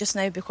should be just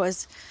now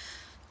because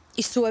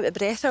he's so out of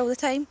breath all the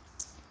time.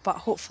 But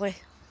hopefully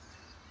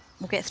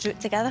we'll get through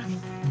it together.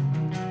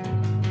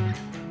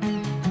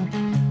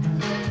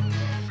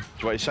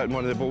 Do you want to sit in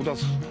one of the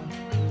boulders?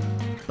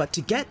 But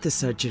to get the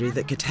surgery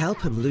that could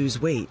help him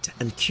lose weight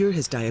and cure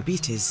his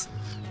diabetes,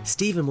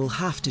 Stephen will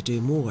have to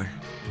do more.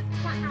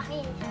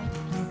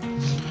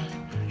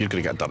 You're going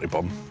to get a dirty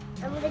bum.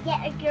 I'm going to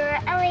get a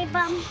girly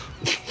bum.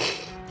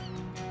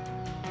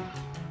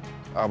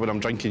 When I'm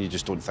drinking, you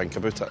just don't think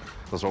about it.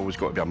 There's always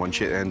got to be a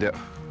munchie at the end of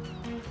it.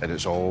 And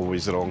it's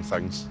always the wrong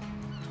things.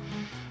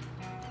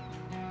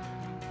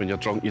 When you're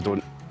drunk, you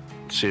don't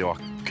say, oh, I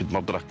could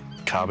murder a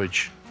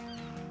cabbage.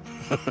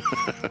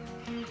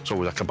 It's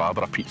always a kebab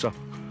or a pizza,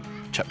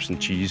 chips and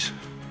cheese,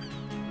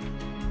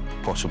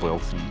 possibly all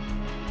three.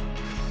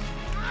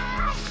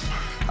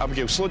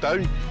 Abigail, slow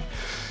down.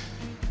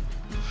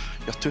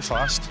 You're too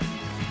fast.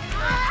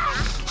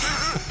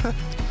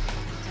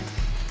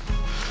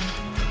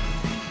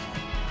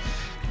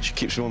 She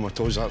keeps me on my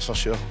toes, that's for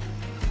sure.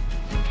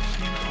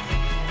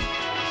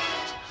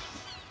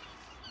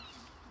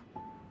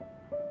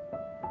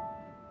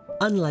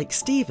 Unlike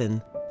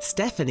Stephen,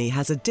 Stephanie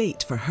has a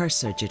date for her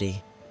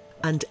surgery,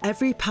 and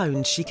every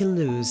pound she can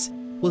lose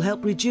will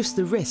help reduce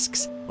the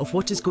risks of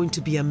what is going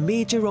to be a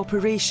major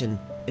operation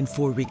in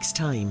 4 weeks'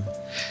 time.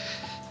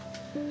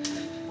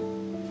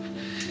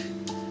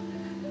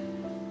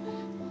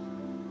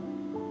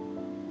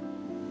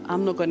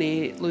 I'm not going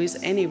to lose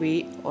any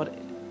weight or,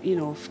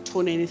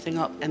 tone anything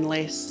up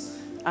unless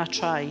I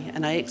try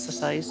and I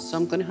exercise. So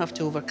I'm going to have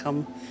to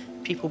overcome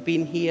people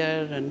being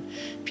here and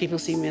people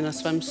seeing me in a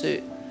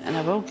swimsuit. And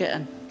I will get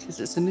in, because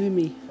it's a new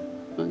me.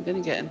 I'm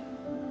going to get in.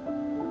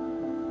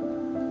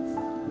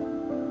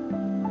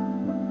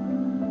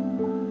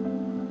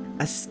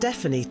 As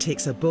Stephanie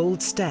takes a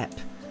bold step,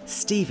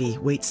 Stevie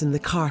waits in the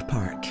car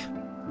park.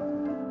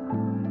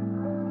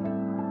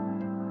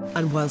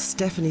 And while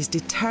Stephanie's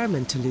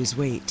determined to lose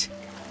weight,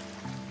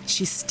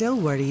 she's still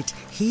worried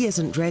he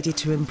isn't ready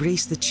to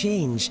embrace the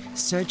change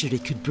surgery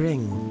could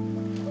bring.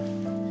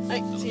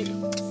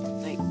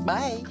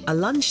 Bye. A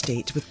lunch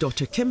date with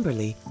Dr.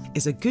 Kimberly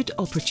is a good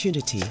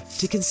opportunity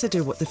to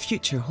consider what the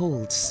future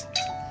holds.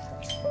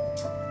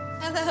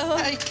 Hello.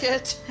 Hi,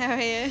 kid. How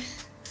are you?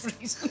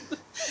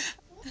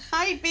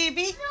 Hi,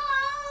 baby.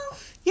 No.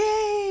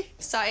 Yay.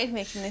 Started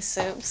making this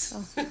soup,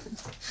 so...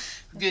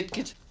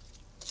 Good.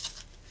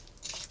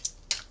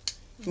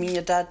 I mean,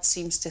 your dad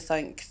seems to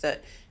think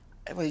that,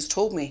 well, he's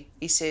told me,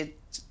 he said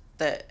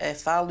that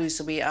if I lose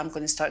the weight, I'm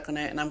going to start going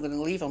out and I'm going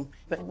to leave him.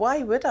 But why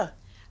would I?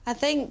 I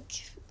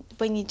think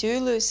when you do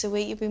lose the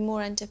weight, you'll be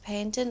more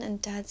independent,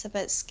 and Dad's a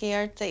bit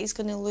scared that he's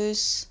going to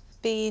lose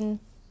being...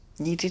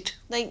 Needed.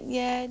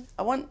 Yeah.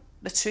 I want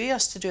the two of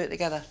us to do it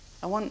together.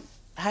 I want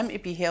him to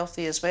be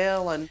healthy as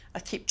well, and I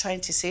keep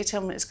trying to say to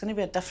him it's going to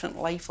be a different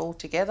life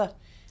altogether.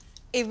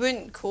 He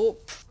wouldn't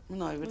cope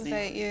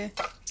without you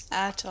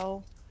at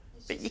all.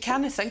 But you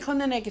can't think on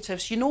the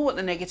negatives. You know what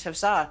the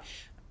negatives are.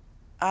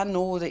 I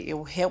know that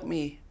he'll help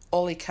me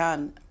all he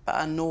can, but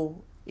I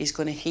know he's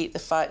going to hate the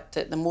fact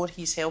that the more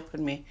he's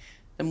helping me,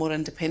 the more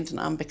independent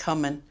I'm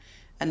becoming,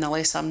 and the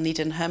less I'm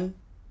needing him.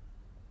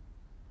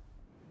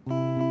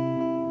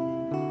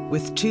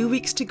 With 2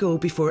 weeks to go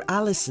before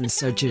Alison's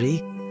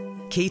surgery,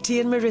 Katie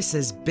and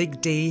Marissa's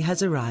big day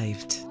has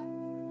arrived.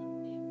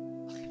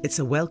 It's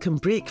a welcome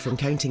break from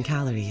counting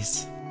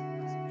calories.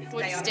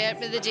 Don't start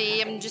me the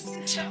day,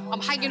 I'm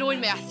hanging on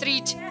with a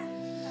thread.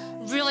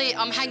 Really,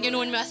 I'm hanging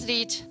on with a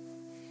thread.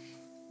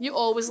 You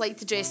always like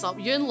to dress up,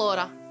 you and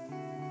Laura.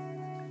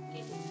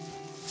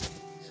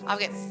 I've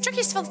got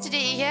trickies for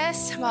today,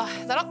 yes. Well,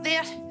 they're up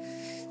there.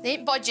 They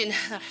ain't budging,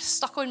 they're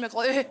stuck on my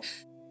glue.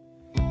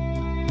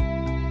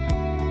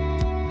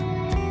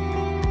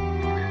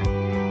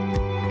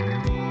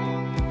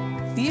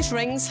 These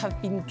rings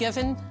have been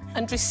given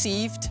and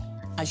received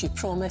as you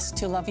promise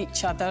to love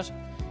each other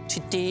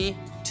today,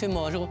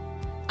 tomorrow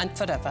and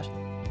forever.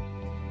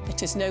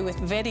 It is now with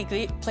very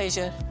great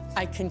pleasure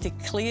I can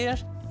declare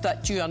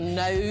that you are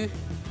now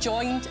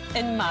joined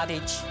in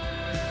marriage.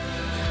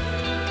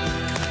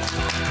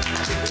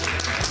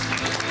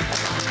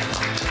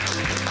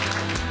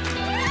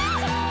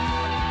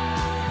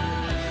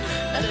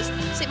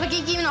 See, we're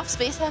giving enough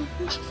space then.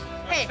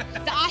 Hey,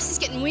 the ass is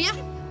getting weird.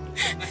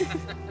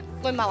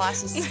 Look at my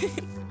lasses.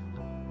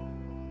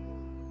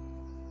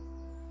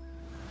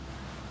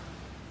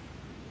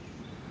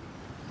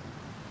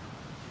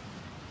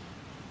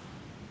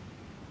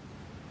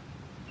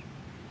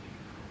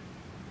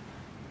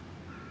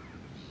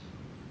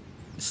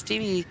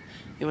 Stevie,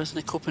 he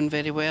wasn't coping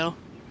very well.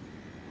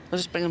 I'll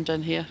just bring him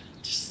down here,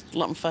 just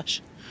let him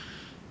fish.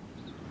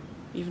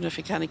 Even if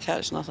he can't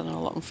catch nothing,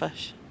 I'll let him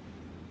fish.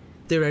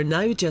 There are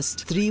now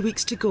just 3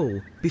 weeks to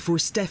go before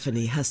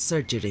Stephanie has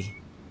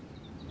surgery.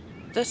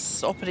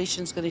 This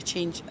operation's going to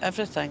change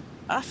everything.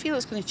 I feel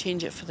it's going to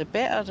change it for the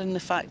better in the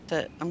fact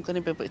that I'm going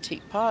to be able to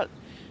take part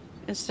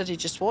instead of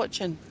just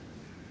watching.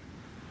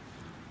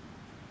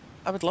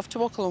 I would love to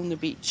walk along the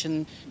beach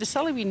and the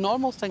silly wee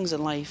normal things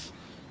in life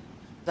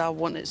that I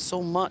wanted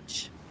so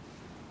much.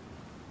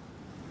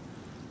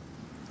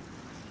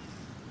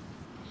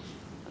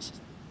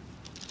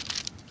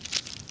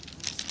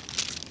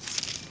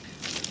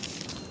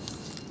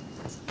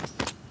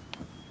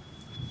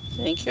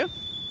 Thank you.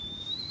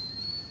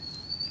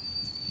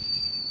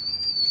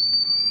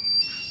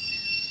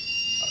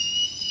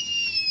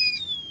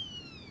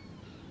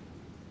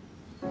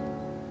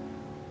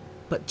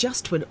 But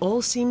just when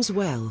all seems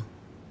well,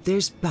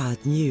 there's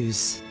bad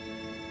news.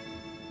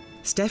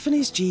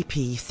 Stephanie's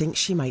GP thinks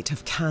she might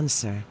have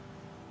cancer.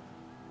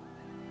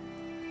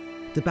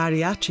 The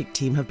bariatric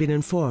team have been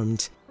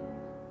informed,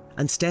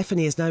 and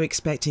Stephanie is now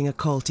expecting a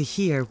call to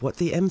hear what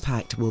the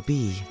impact will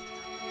be.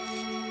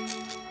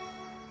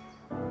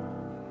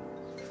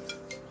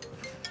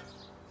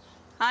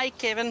 Hi,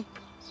 Kevin.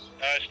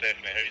 Hi,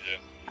 Stephanie.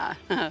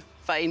 How you doing?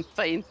 Fine,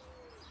 fine.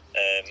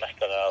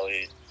 Mr.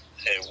 Ali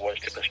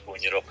wants to postpone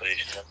your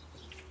operation.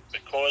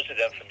 Because of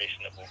the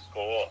information that we've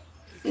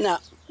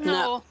got,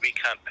 No. we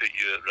can't put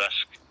you at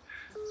risk.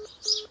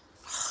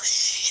 Oh,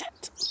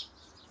 shit.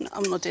 No,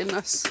 I'm not doing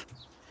this.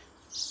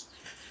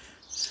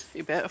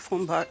 You better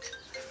phone back.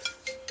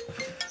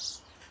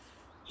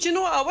 Do you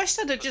know what? I wish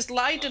I'd have just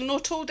lied and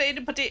not told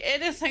anybody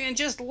anything and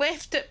just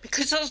left it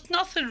because there's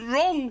nothing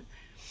wrong.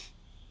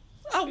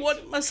 I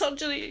want my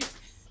surgery.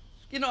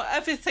 You know,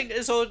 everything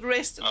is on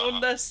resting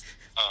on this.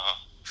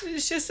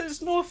 It's just,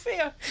 it's no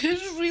fair.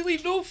 It's really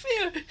no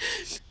fair.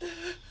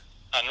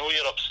 I know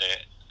you're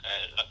upset.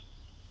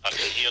 I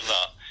can hear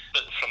that.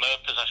 But from our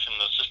position,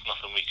 there's just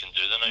nothing we can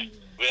do now.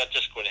 We're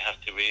just going to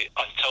have to wait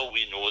until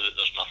we know that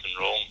there's nothing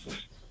wrong.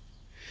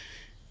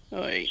 All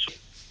right.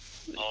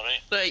 All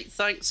right. Right,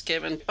 thanks,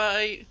 Kevin.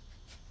 Bye.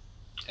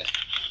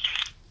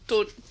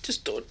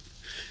 Just don't.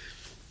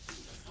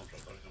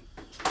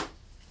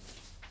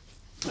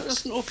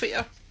 That's no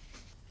fair.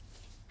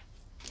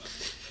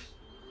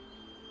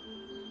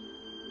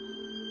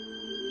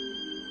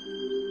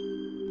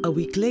 A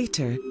week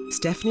later,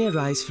 Stephanie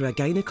arrives for a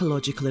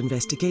gynecological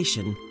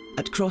investigation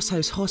at Cross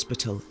House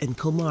Hospital in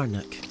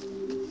Kilmarnock.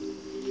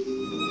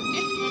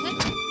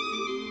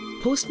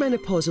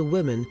 Postmenopausal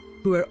women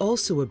who are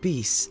also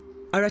obese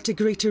are at a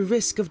greater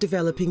risk of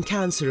developing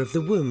cancer of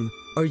the womb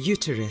or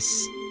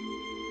uterus.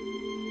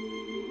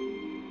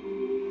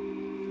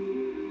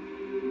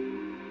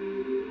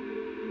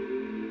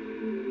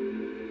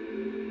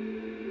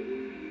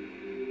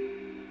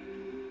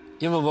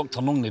 You ever walked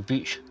along the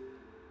beach?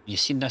 You've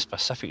seen this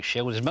Pacific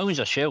shell. There's millions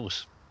of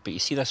shells, but you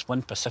see this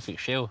one Pacific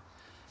shell.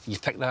 You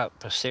pick that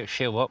Pacific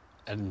shell up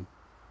and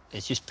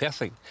it's just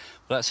perfect.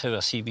 Well, that's how I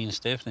see me and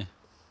Stephanie.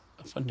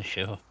 I found the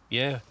shell,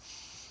 yeah.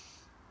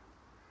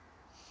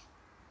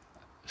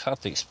 It's hard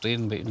to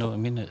explain, but you know what I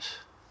mean?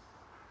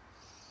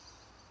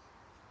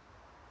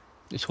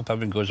 Let's hope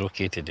everything goes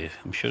okay today.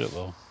 I'm sure it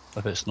will.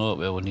 If it's not,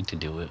 well, we'll need to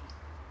deal with it.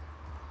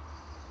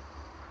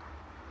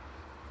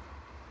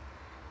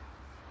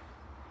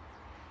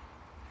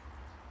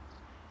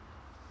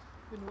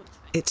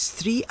 It's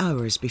 3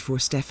 hours before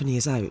Stephanie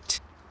is out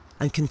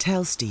and can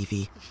tell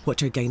Stevie what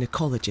her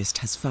gynaecologist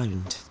has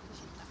found.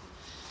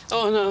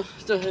 Oh, no,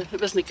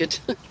 it wasn't good.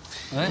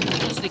 Right?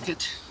 It wasn't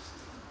good.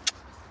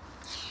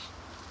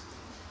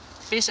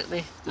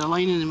 Basically, the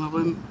lining in my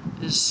womb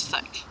is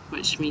thick,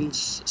 which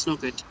means it's no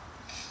good.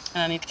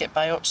 And I need to get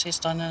biopsies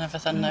done and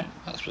everything now.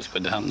 That's what's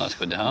going to happen, that's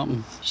going to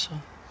happen. So,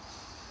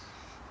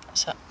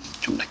 that's it.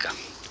 Jump the car.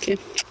 Okay.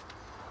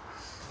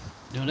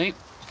 You all right?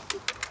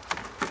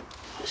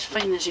 As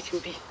fine as you can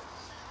be.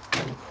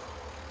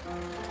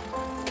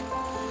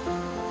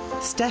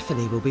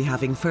 Stephanie will be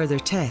having further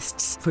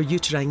tests for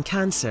uterine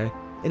cancer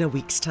in a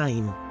week's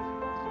time.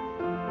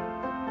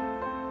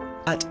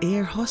 At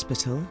Ayr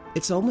Hospital,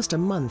 it's almost a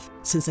month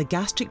since a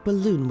gastric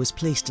balloon was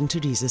placed in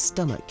Teresa's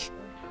stomach,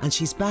 and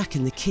she's back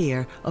in the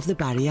care of the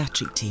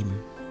bariatric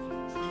team.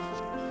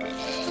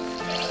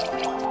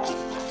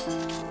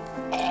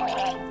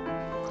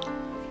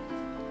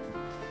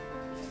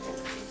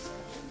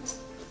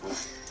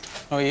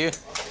 How are you?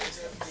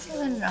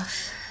 Feeling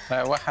rough.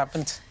 What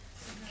happened?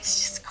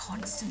 It's just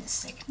constant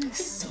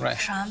sickness, Right.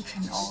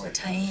 cramping all the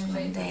time,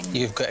 and then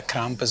You've got a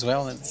cramp as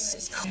well.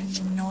 it's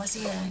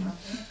nausea. And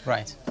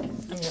Right.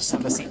 Just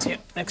have a seat here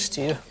next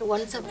to you. The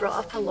ones that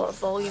brought up a lot of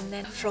volume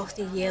then,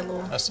 frothy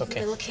yellow, That's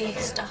okay. milky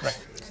stuff. Right.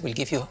 We'll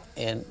give you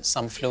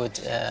some fluid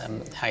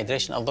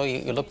hydration, although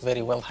you look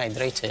very well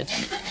hydrated.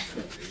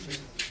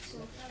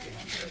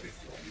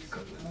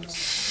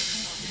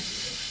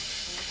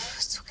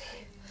 It's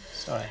okay.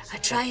 Sorry. I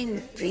try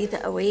and breathe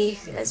it away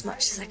as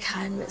much as I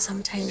can, but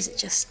sometimes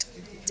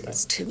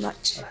it's too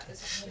much. Okay.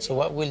 So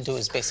what we'll do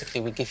is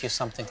basically we give you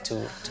something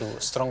to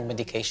strong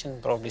medication,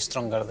 probably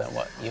stronger than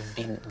what you've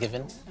been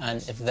given.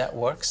 And if that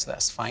works,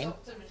 that's fine.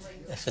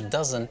 If it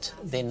doesn't,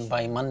 then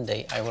by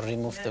Monday, I will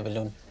remove the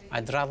balloon.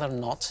 I'd rather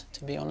not,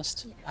 to be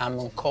honest. I'm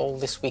on call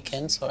this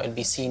weekend, so I'll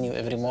be seeing you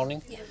every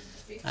morning. Yeah.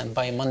 And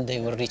by Monday,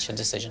 we'll reach a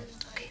decision.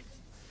 Okay.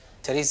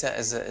 Teresa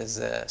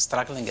is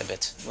struggling a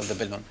bit with the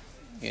balloon,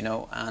 you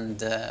know, and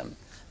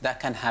that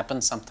can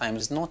happen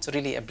sometimes. It's not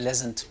really a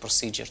pleasant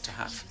procedure to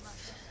have.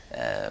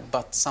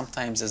 But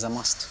sometimes is a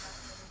must.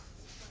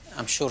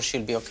 I'm sure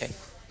she'll be okay.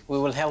 We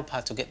will help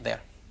her to get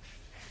there.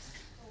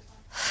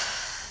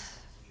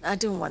 I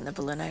don't want the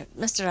balloon out.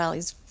 Mr.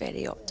 Ali's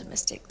very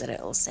optimistic that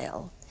it'll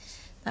settle.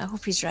 I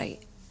hope he's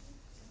right.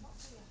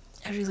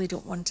 I really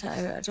don't want it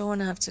out. I don't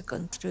want to have to go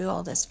through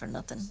all this for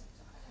nothing.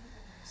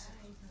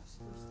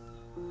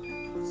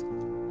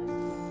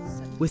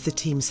 With the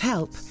team's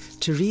help,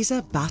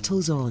 Teresa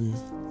battles on.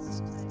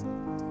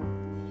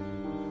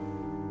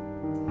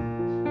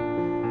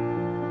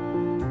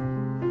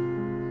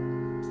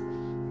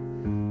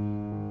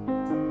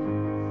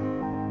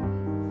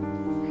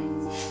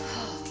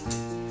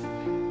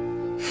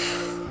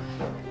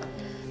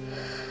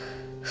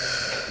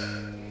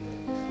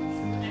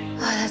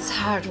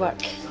 Hard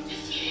work.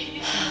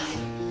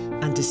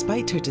 And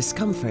despite her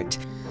discomfort,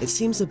 it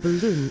seems the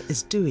balloon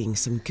is doing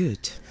some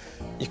good.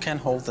 You can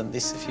hold on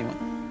this if you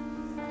want.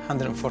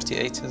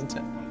 148, isn't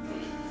it?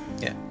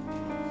 Yeah.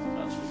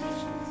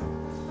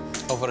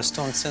 Over a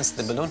stone since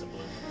the balloon.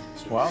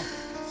 Wow,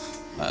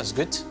 that's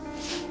good.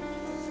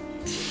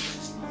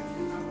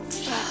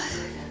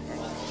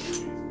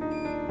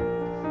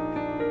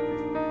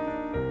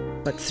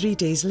 But 3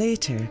 days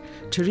later,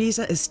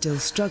 Teresa is still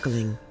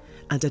struggling,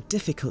 and a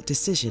difficult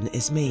decision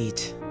is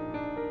made.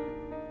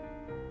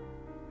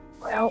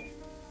 Well,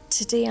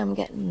 today I'm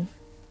getting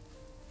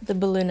the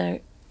balloon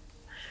out.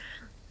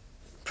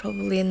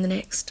 Probably in the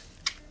next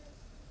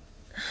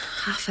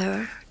half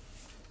hour,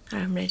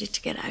 I'm ready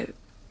to get out.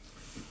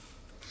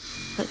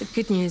 But the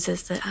good news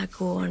is that I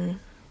go on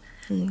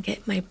and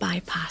get my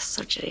bypass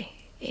surgery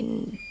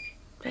in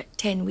about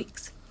 10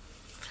 weeks.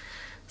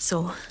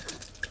 So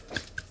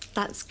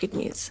that's good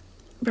news.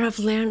 But I've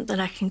learned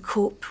that I can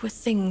cope with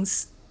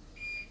things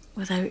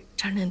without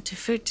turning to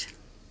food.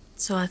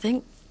 So I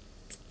think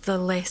the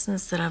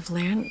lessons that I've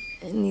learned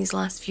in these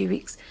last few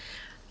weeks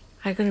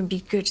are going to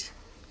be good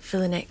for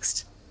the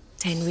next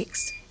 10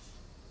 weeks,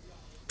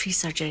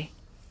 pre-surgery.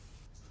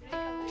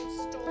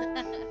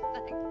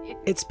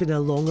 It's been a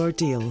long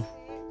ordeal,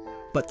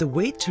 but the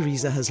weight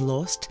Teresa has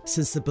lost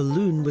since the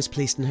balloon was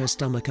placed in her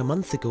stomach a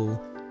month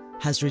ago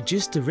has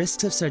reduced the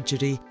risks of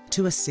surgery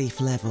to a safe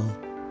level.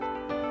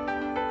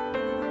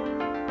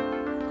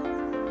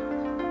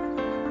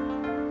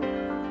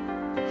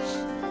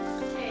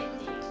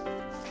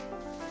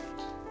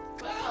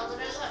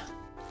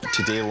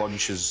 Today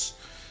lunch is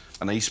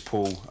a nice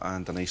pole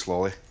and a nice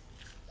lolly,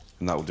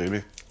 and that'll do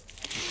me.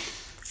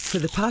 For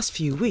the past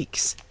few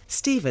weeks,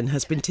 Stephen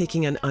has been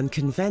taking an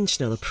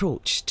unconventional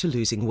approach to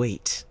losing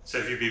weight. So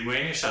have you been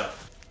weighing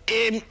yourself?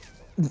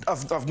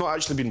 I've not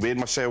actually been weighing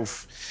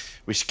myself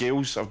with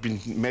scales. I've been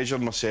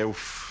measuring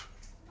myself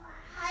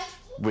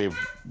with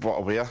what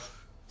I wear.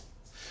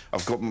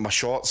 I've got my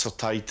shorts are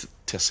tied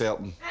to a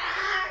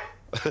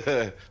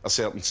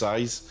certain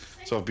size,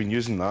 so I've been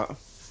using that.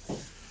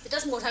 It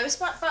does more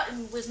housework, but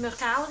with more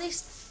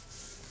calories.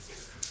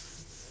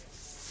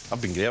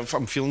 I've been great.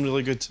 I'm feeling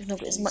really good. You've not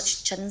got as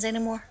much chins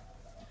anymore.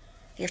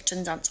 Your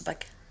chins aren't so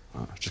big.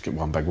 I've just got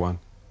one big one.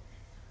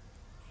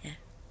 Yeah.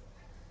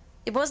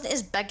 It wasn't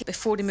as big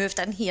before he moved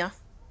in here.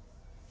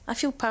 I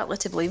feel partly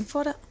to blame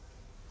for it.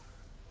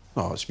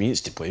 No, it's me.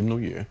 It's to blame, not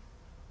you.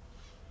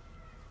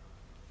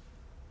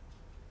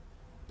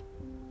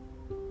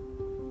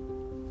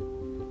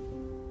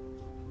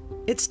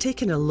 It's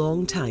taken a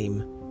long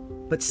time,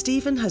 but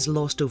Stephen has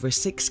lost over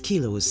 6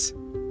 kilos.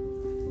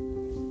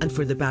 And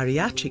for the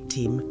bariatric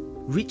team,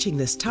 reaching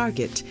this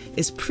target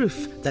is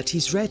proof that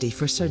he's ready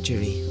for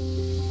surgery.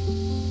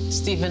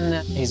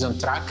 Stephen, he's on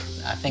track.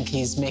 I think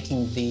he's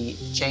making the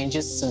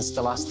changes since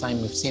the last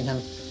time we've seen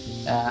him,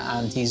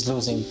 and he's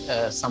losing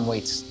some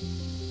weight.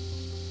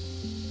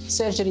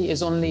 Surgery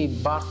is only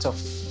part of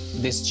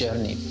this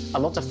journey. A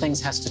lot of things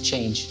has to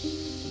change.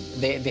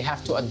 They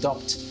have to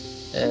adopt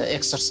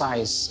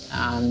exercise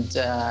and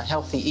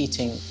healthy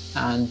eating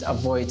and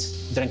avoid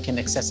drinking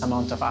excess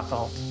amount of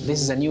alcohol.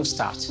 This is a new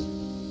start.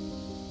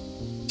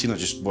 Tina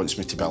just wants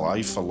me to be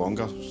alive for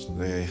longer,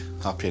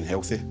 happy and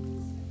healthy.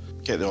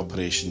 Get the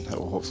operation, it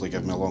will hopefully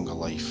give me a longer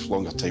life,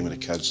 longer time with the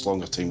kids,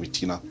 longer time with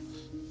Tina,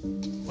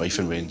 wife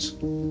and Wayne's.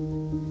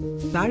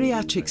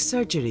 Bariatric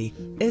surgery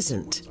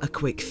isn't a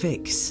quick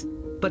fix.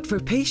 But for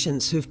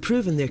patients who've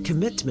proven their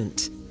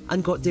commitment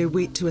and got their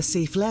weight to a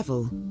safe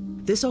level,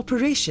 this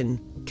operation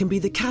can be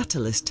the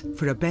catalyst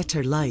for a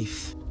better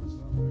life.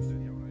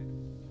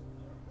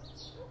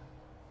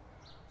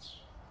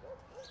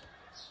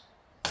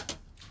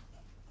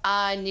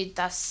 I need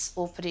this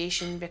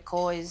operation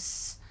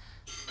because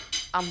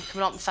I'm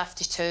coming up in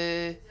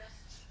 52.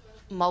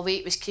 My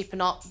weight was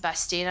creeping up by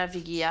staying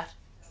every year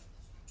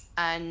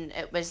and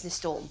it wasn't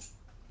stopping.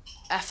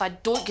 If I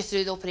don't get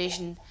through the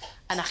operation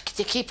and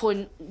to keep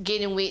on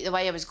gaining weight the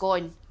way I was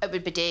going, it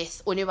would be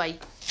death, only way.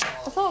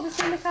 I thought it was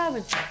in the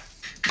cabbage.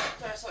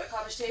 I thought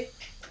cabbage too.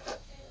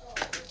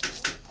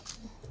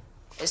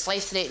 It's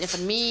life-threatening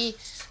for me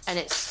and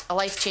it's a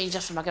life-changer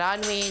for my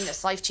grandwayne,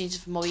 it's life-changer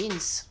for my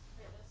waynes.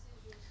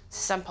 It's as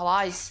simple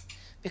as,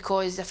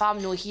 because if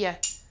I'm not here,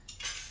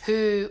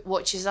 who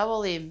watches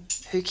over them?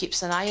 Who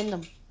keeps an eye on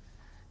them?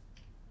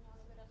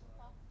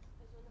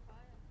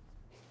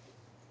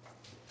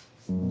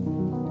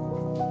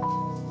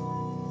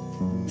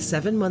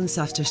 Seven months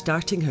after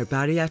starting her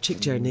bariatric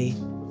journey,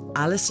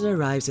 Alison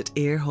arrives at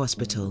Ayr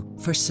Hospital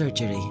for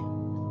surgery.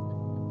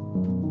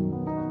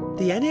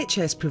 The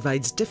NHS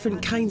provides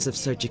different kinds of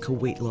surgical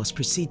weight loss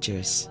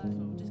procedures.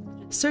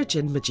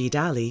 Surgeon Majid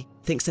Ali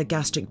thinks a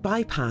gastric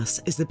bypass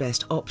is the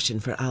best option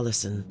for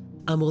Alison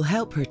and will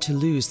help her to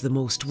lose the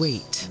most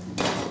weight.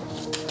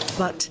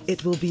 But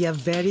it will be a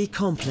very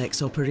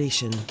complex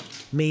operation,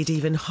 made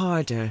even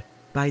harder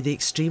by the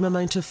extreme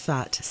amount of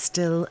fat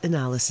still in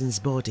Alison's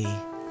body.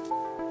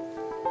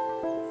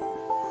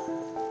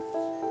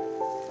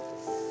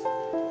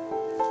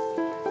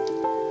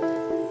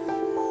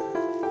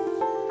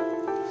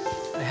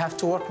 I have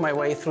to work my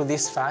way through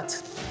this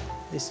fat.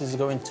 This is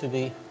going to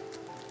be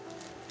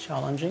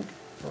challenging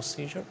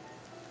procedure.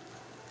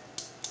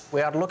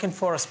 We are looking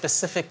for a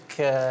specific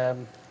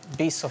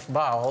piece of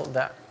bowel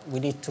that we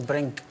need to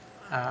bring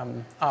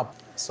up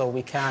so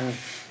we can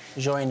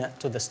join it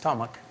to the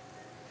stomach.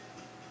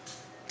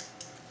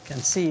 You can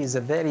see it's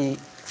a very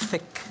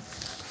thick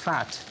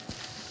fat.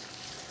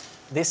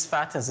 This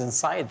fat is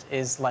inside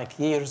is like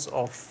years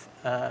of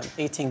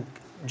eating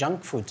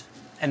junk food.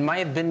 In my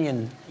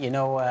opinion, you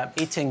know,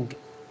 eating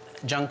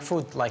junk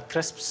food like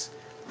crisps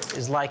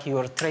is like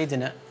you're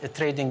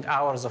trading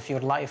hours of your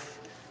life.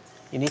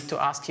 You need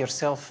to ask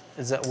yourself,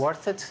 is it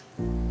worth it?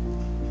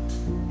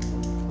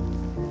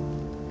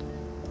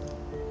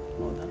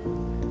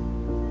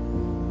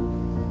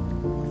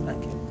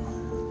 Thank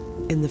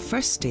you. In the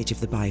first stage of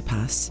the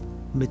bypass,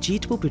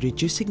 Majid will be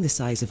reducing the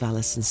size of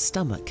Alison's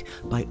stomach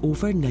by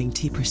over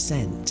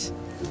 90%.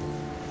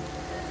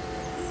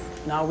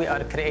 Now we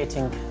are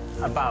creating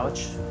a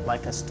pouch,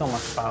 like a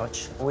stomach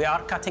pouch. We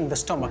are cutting the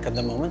stomach at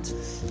the moment.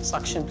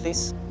 Suction,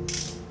 please.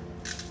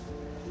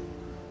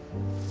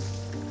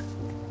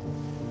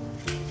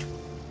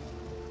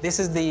 This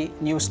is the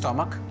new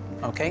stomach,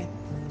 okay?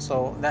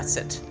 So that's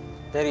it,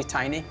 very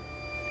tiny.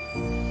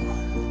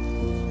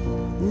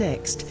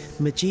 Next,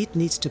 Majid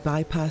needs to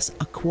bypass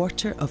a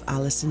quarter of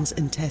Alison's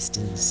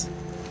intestines.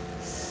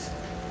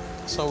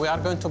 So we are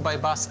going to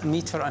bypass 1.5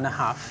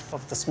 meters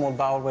of the small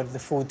bowel where the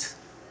food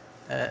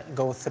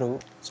go through.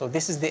 So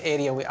this is the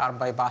area we are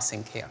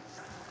bypassing here.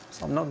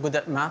 So I'm not good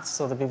at math,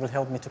 so the people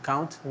help me to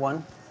count.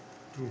 1,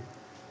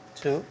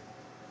 2,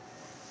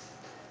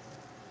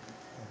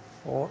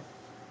 4,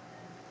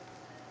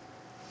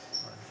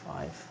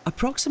 5.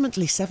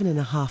 Approximately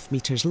 7.5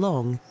 meters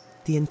long,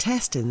 the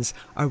intestines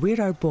are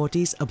where our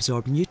bodies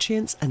absorb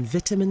nutrients and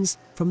vitamins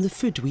from the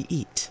food we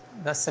eat.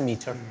 That's a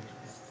meter.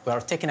 We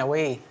are taking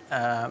away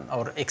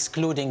or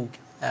excluding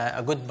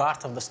a good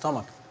part of the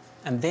stomach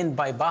and then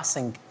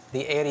bypassing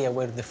the area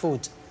where the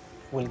food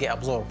will get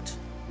absorbed.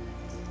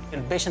 The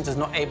patient is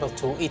not able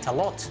to eat a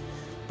lot,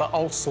 but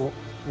also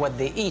what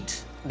they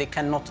eat, they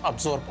cannot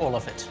absorb all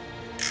of it.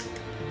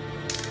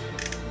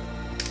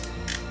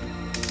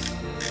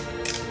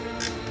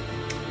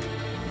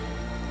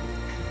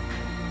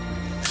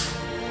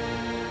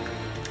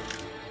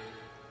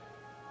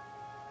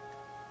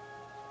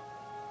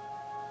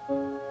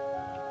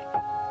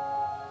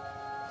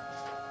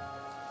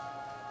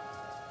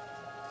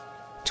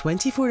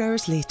 "24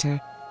 hours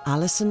later,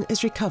 Alison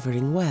is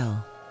recovering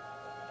well.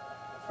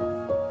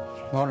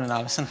 Morning,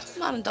 Alison.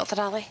 Morning,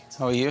 Dr. Ali.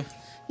 How are you?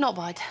 Not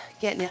bad,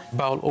 getting there.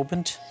 Bowel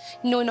opened?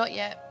 No, not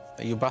yet.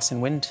 Are you passing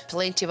wind?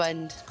 Plenty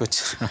wind. Good,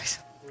 right.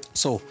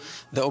 So,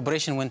 the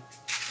operation went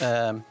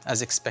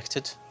as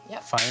expected.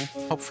 Yep. Fine.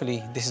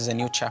 Hopefully, this is a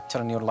new chapter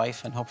in your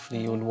life, and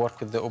hopefully, you will work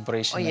with the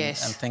operation and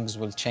things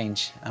will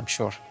change, I'm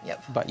sure.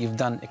 Yep. But you've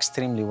done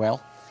extremely well.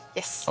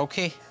 Yes.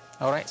 Okay,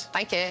 all right.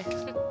 Thank you.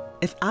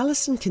 If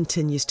Alison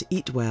continues to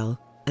eat well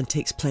and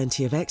takes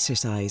plenty of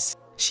exercise,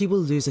 she will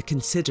lose a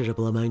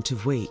considerable amount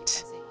of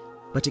weight.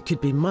 But it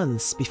could be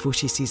months before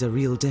she sees a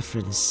real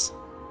difference.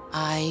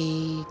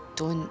 I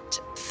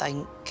don't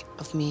think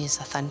of me as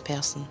a thin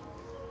person.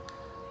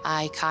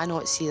 I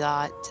cannot see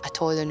that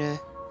at all now.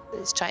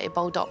 It's trying to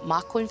build up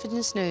my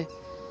confidence now,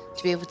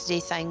 to be able to do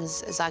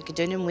things as I go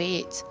down in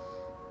weight,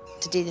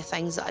 to do the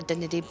things that I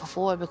didn't do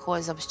before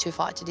because I was too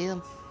fat to do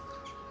them.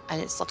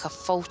 and it's like a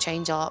full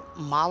change of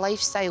my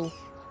lifestyle.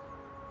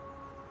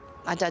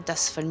 I did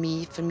this for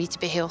me to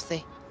be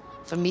healthy,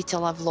 for me to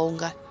live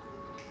longer.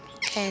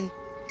 And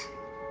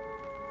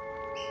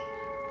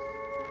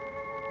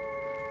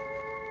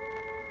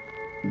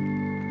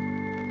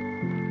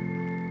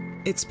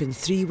it's been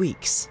 3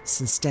 weeks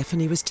since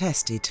Stephanie was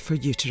tested for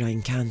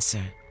uterine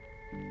cancer.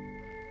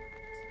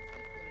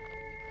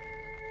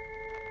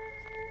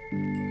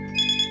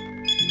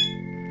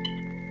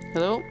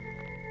 Hello?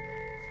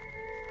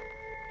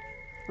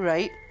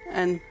 Right,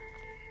 and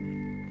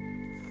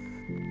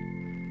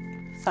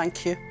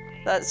thank you.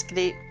 That's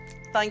great.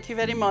 Thank you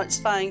very much,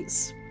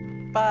 thanks.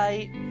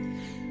 Bye.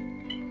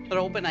 They're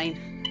all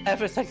benign.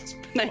 Everything's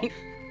benign.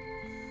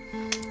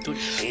 Don't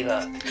say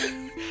that.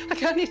 I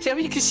can't tell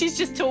you because she's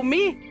just told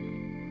me.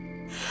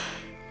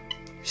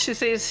 She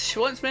says she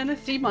wants me in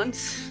 3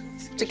 months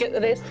to get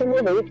the rest of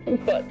my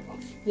weight, but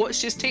what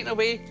she's taken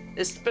away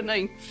is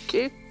benign,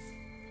 okay?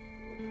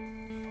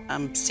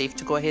 I'm safe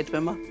to go ahead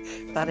with my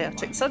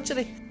bariatric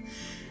surgery.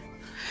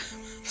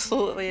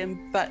 Absolutely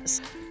in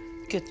bits.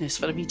 Good news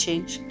for a wee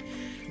change.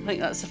 I think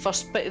that's the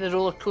first bit of the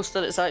roller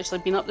coaster that's actually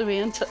been up the way,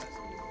 isn't it?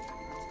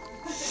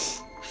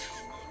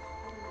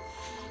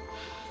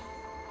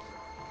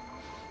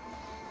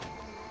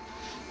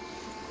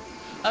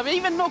 I've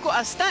even not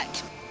got a stick.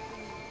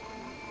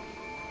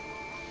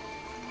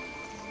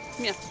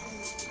 Come here.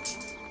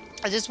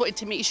 I just wanted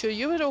to make sure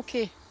you were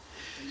okay.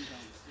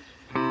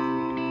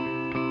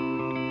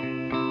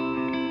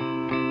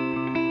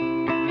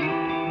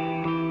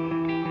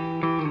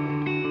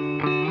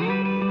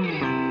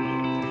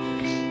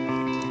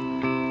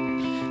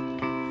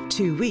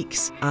 Two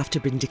weeks after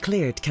being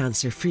declared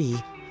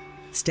cancer-free,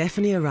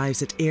 Stephanie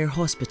arrives at Ayr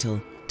Hospital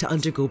to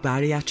undergo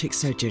bariatric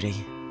surgery.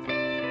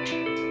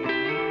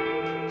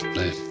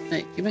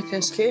 Right, give me a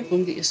kiss. Okay. Go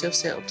and get yourself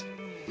settled.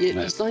 Yeah,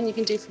 there's nothing you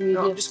can do for me.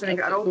 No, I'm just going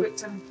to get it all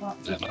booked in.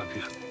 Yeah,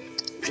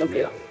 love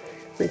you. Okay.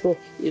 Right, go.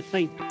 You're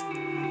fine.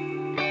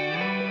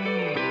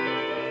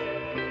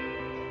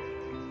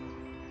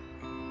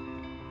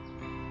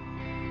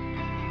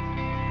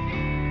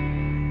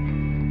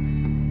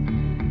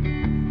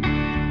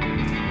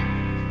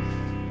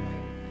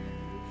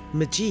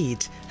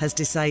 Majid has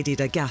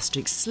decided a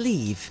gastric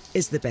sleeve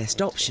is the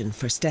best option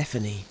for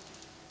Stephanie.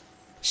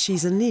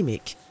 She's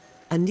anemic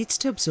and needs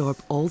to absorb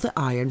all the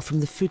iron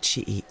from the food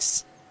she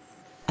eats.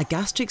 A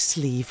gastric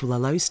sleeve will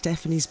allow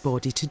Stephanie's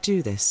body to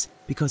do this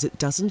because it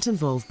doesn't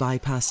involve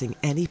bypassing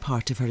any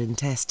part of her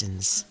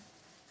intestines.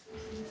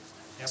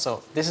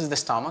 So this is the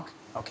stomach,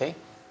 okay?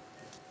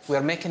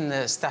 We're making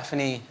the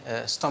Stephanie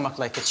stomach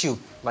like a tube,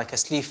 like a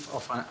sleeve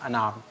of an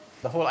arm.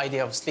 The whole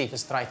idea of sleeve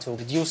is try to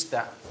reduce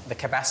the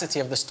capacity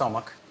of the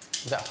stomach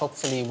that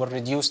hopefully will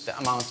reduce the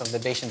amount of the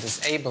patient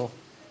is able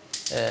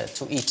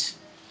to eat.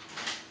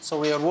 So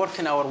we are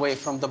working our way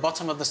from the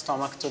bottom of the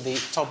stomach to the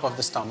top of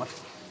the stomach.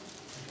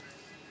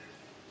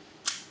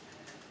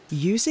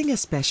 Using a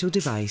special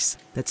device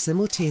that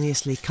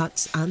simultaneously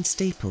cuts and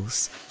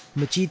staples,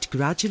 Majid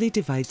gradually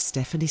divides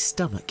Stephanie's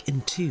stomach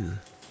in two.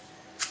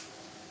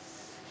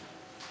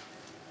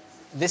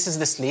 This is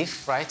the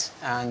sleeve, right?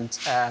 And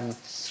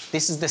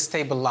this is the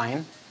stable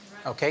line,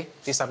 okay?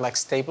 These are like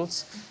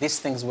staples. These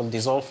things will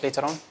dissolve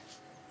later on.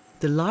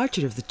 The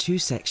larger of the two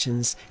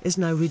sections is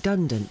now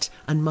redundant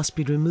and must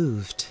be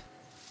removed.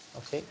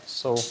 Okay,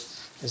 so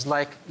it's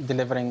like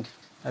delivering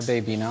a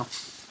baby now.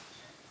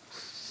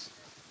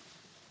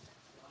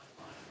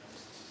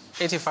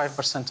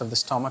 85% of the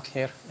stomach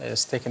here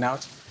is taken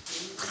out.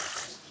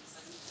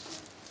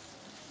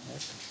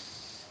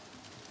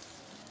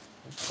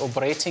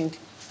 Operating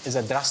is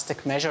a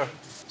drastic measure.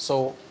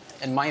 So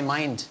in my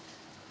mind,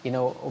 you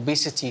know,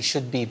 obesity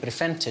should be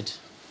prevented.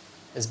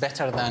 It's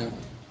better than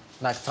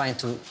like trying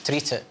to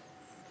treat it.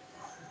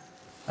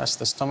 That's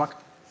the stomach.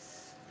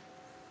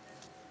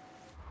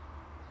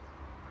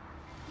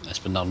 It's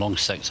been a long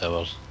 6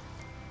 hours.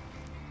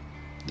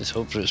 Let's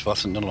hope that it's worth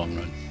it in the long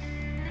run.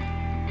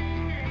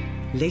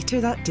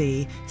 Later that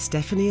day,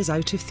 Stephanie is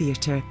out of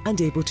theatre and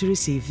able to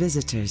receive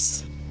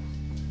visitors.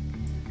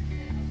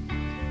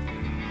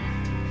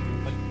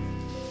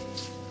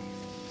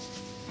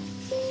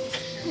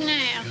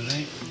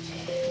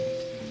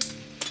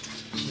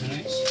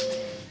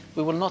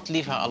 We will not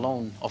leave her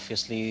alone,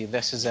 obviously.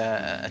 This is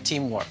a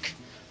teamwork.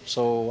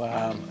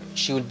 So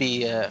she will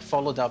be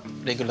followed up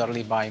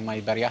regularly by my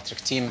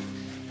bariatric team.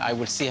 I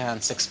will see her in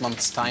 6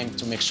 months' time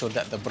to make sure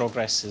that the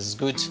progress is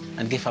good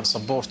and give her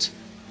support.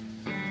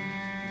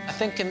 I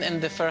think in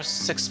the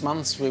first 6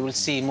 months, we will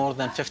see more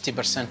than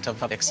 50% of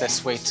her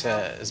excess weight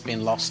has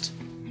been lost.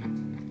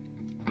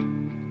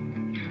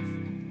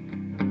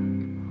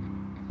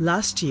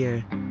 Last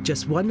year,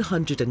 just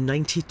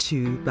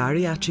 192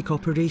 bariatric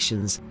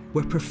operations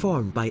were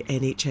performed by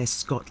NHS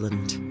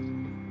Scotland.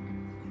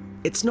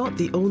 It's not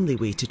the only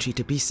way to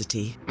treat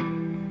obesity,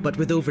 but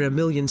with over 1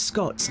 million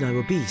Scots now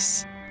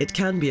obese, it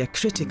can be a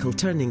critical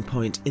turning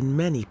point in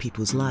many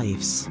people's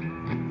lives.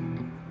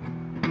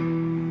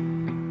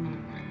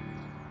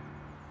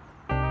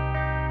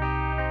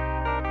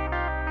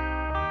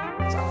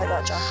 I like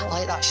that jacket. I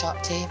like that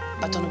shirt too.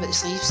 I don't know about the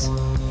sleeves.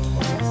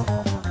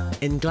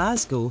 In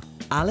Glasgow,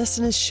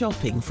 Alison is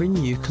shopping for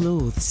new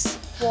clothes.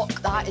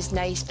 Look, that is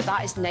nice, but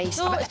that is nice.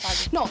 No,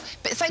 No,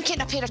 but thinking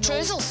a pair of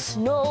trousers.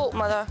 No,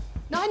 mother.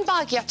 Nothing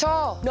baggy at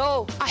all.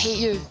 No. I hate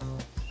you.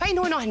 Why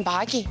no nothing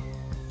baggy?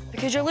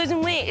 Because you're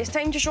losing weight. It's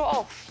time to show it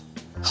off.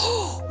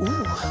 Ooh,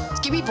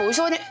 give me bows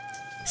on it.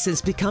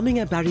 Since becoming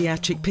a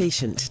bariatric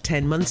patient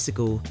 10 months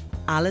ago,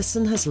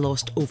 Alison has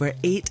lost over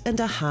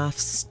 8.5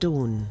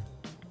 stone.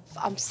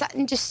 I'm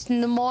sitting just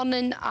in the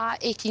morning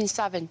at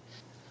 18.7.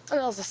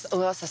 Oh,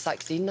 that's a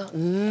 16 now.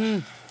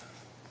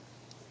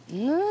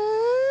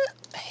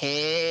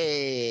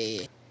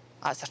 Hey.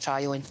 That's a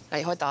try on.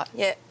 Right, hold that.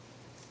 Yeah.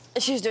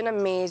 She's doing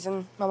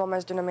amazing. My mum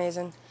is doing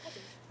amazing.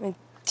 I mean,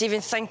 to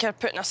even think of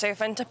putting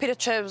herself into a pair of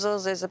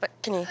trousers is a bit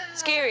kind of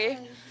scary.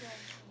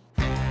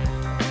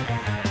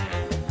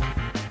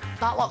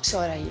 That looks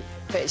all right,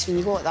 but it's when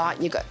you go like that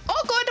and you go,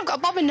 oh God, I've got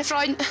a bum in the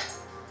front.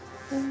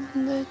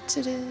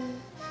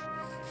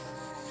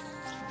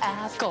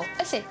 I've got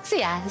a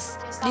sexy ass.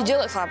 You do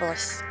look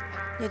fabulous.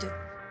 You do.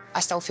 I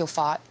still feel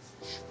fat.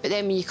 But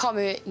then when you come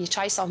out and you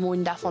try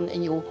something different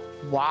and you go,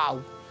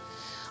 wow,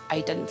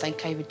 I didn't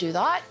think I would do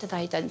that, and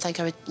I didn't think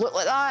I would look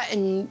like that,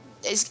 and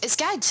it's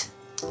good.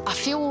 I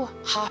feel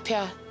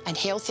happier and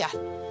healthier.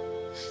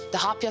 The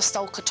happier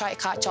still could try to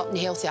catch up and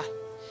the healthier.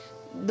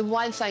 The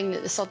one thing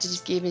that the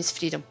surgeries gave me is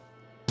freedom.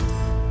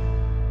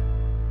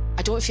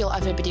 I don't feel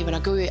everybody, when I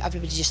go out,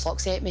 everybody just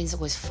looks at me and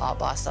goes, fat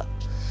bastard.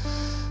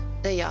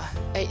 Yeah,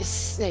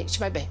 she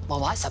might be, well,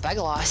 that's a big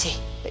lassie,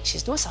 but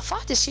she's not so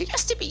fat as she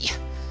used to be.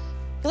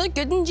 You look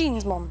good in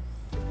jeans, Mum.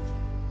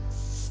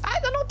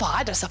 They're not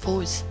bad, I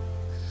suppose.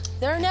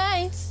 They're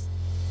nice.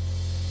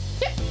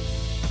 Yep.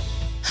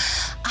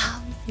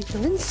 I'm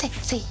feeling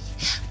sexy.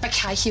 Big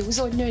high heels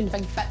on now and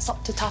big bits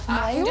up to top of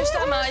my... I can just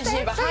imagine you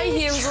with high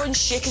heels on,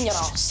 shaking your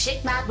ass.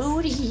 Shake my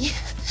booty.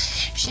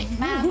 Shake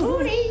my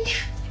booty.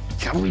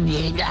 Come on,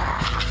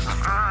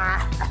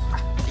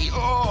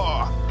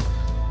 Oh!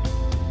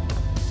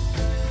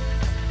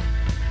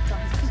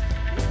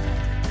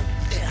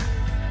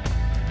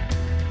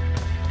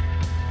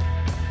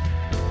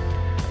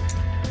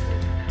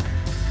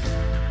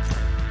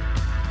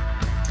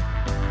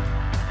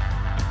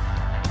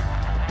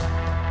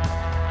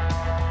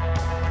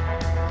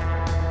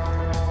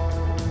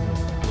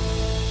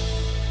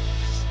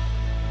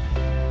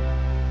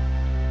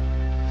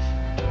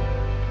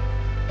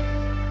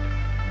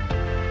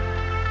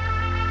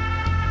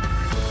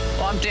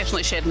 I'm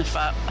definitely shedding the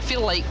fat. I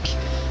feel like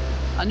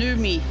I knew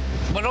me.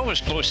 We're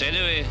always close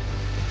anyway,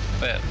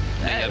 but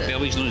your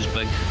belly's not as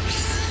big.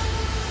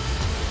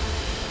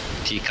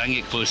 So you can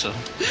get closer.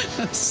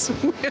 I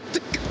swear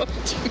to God.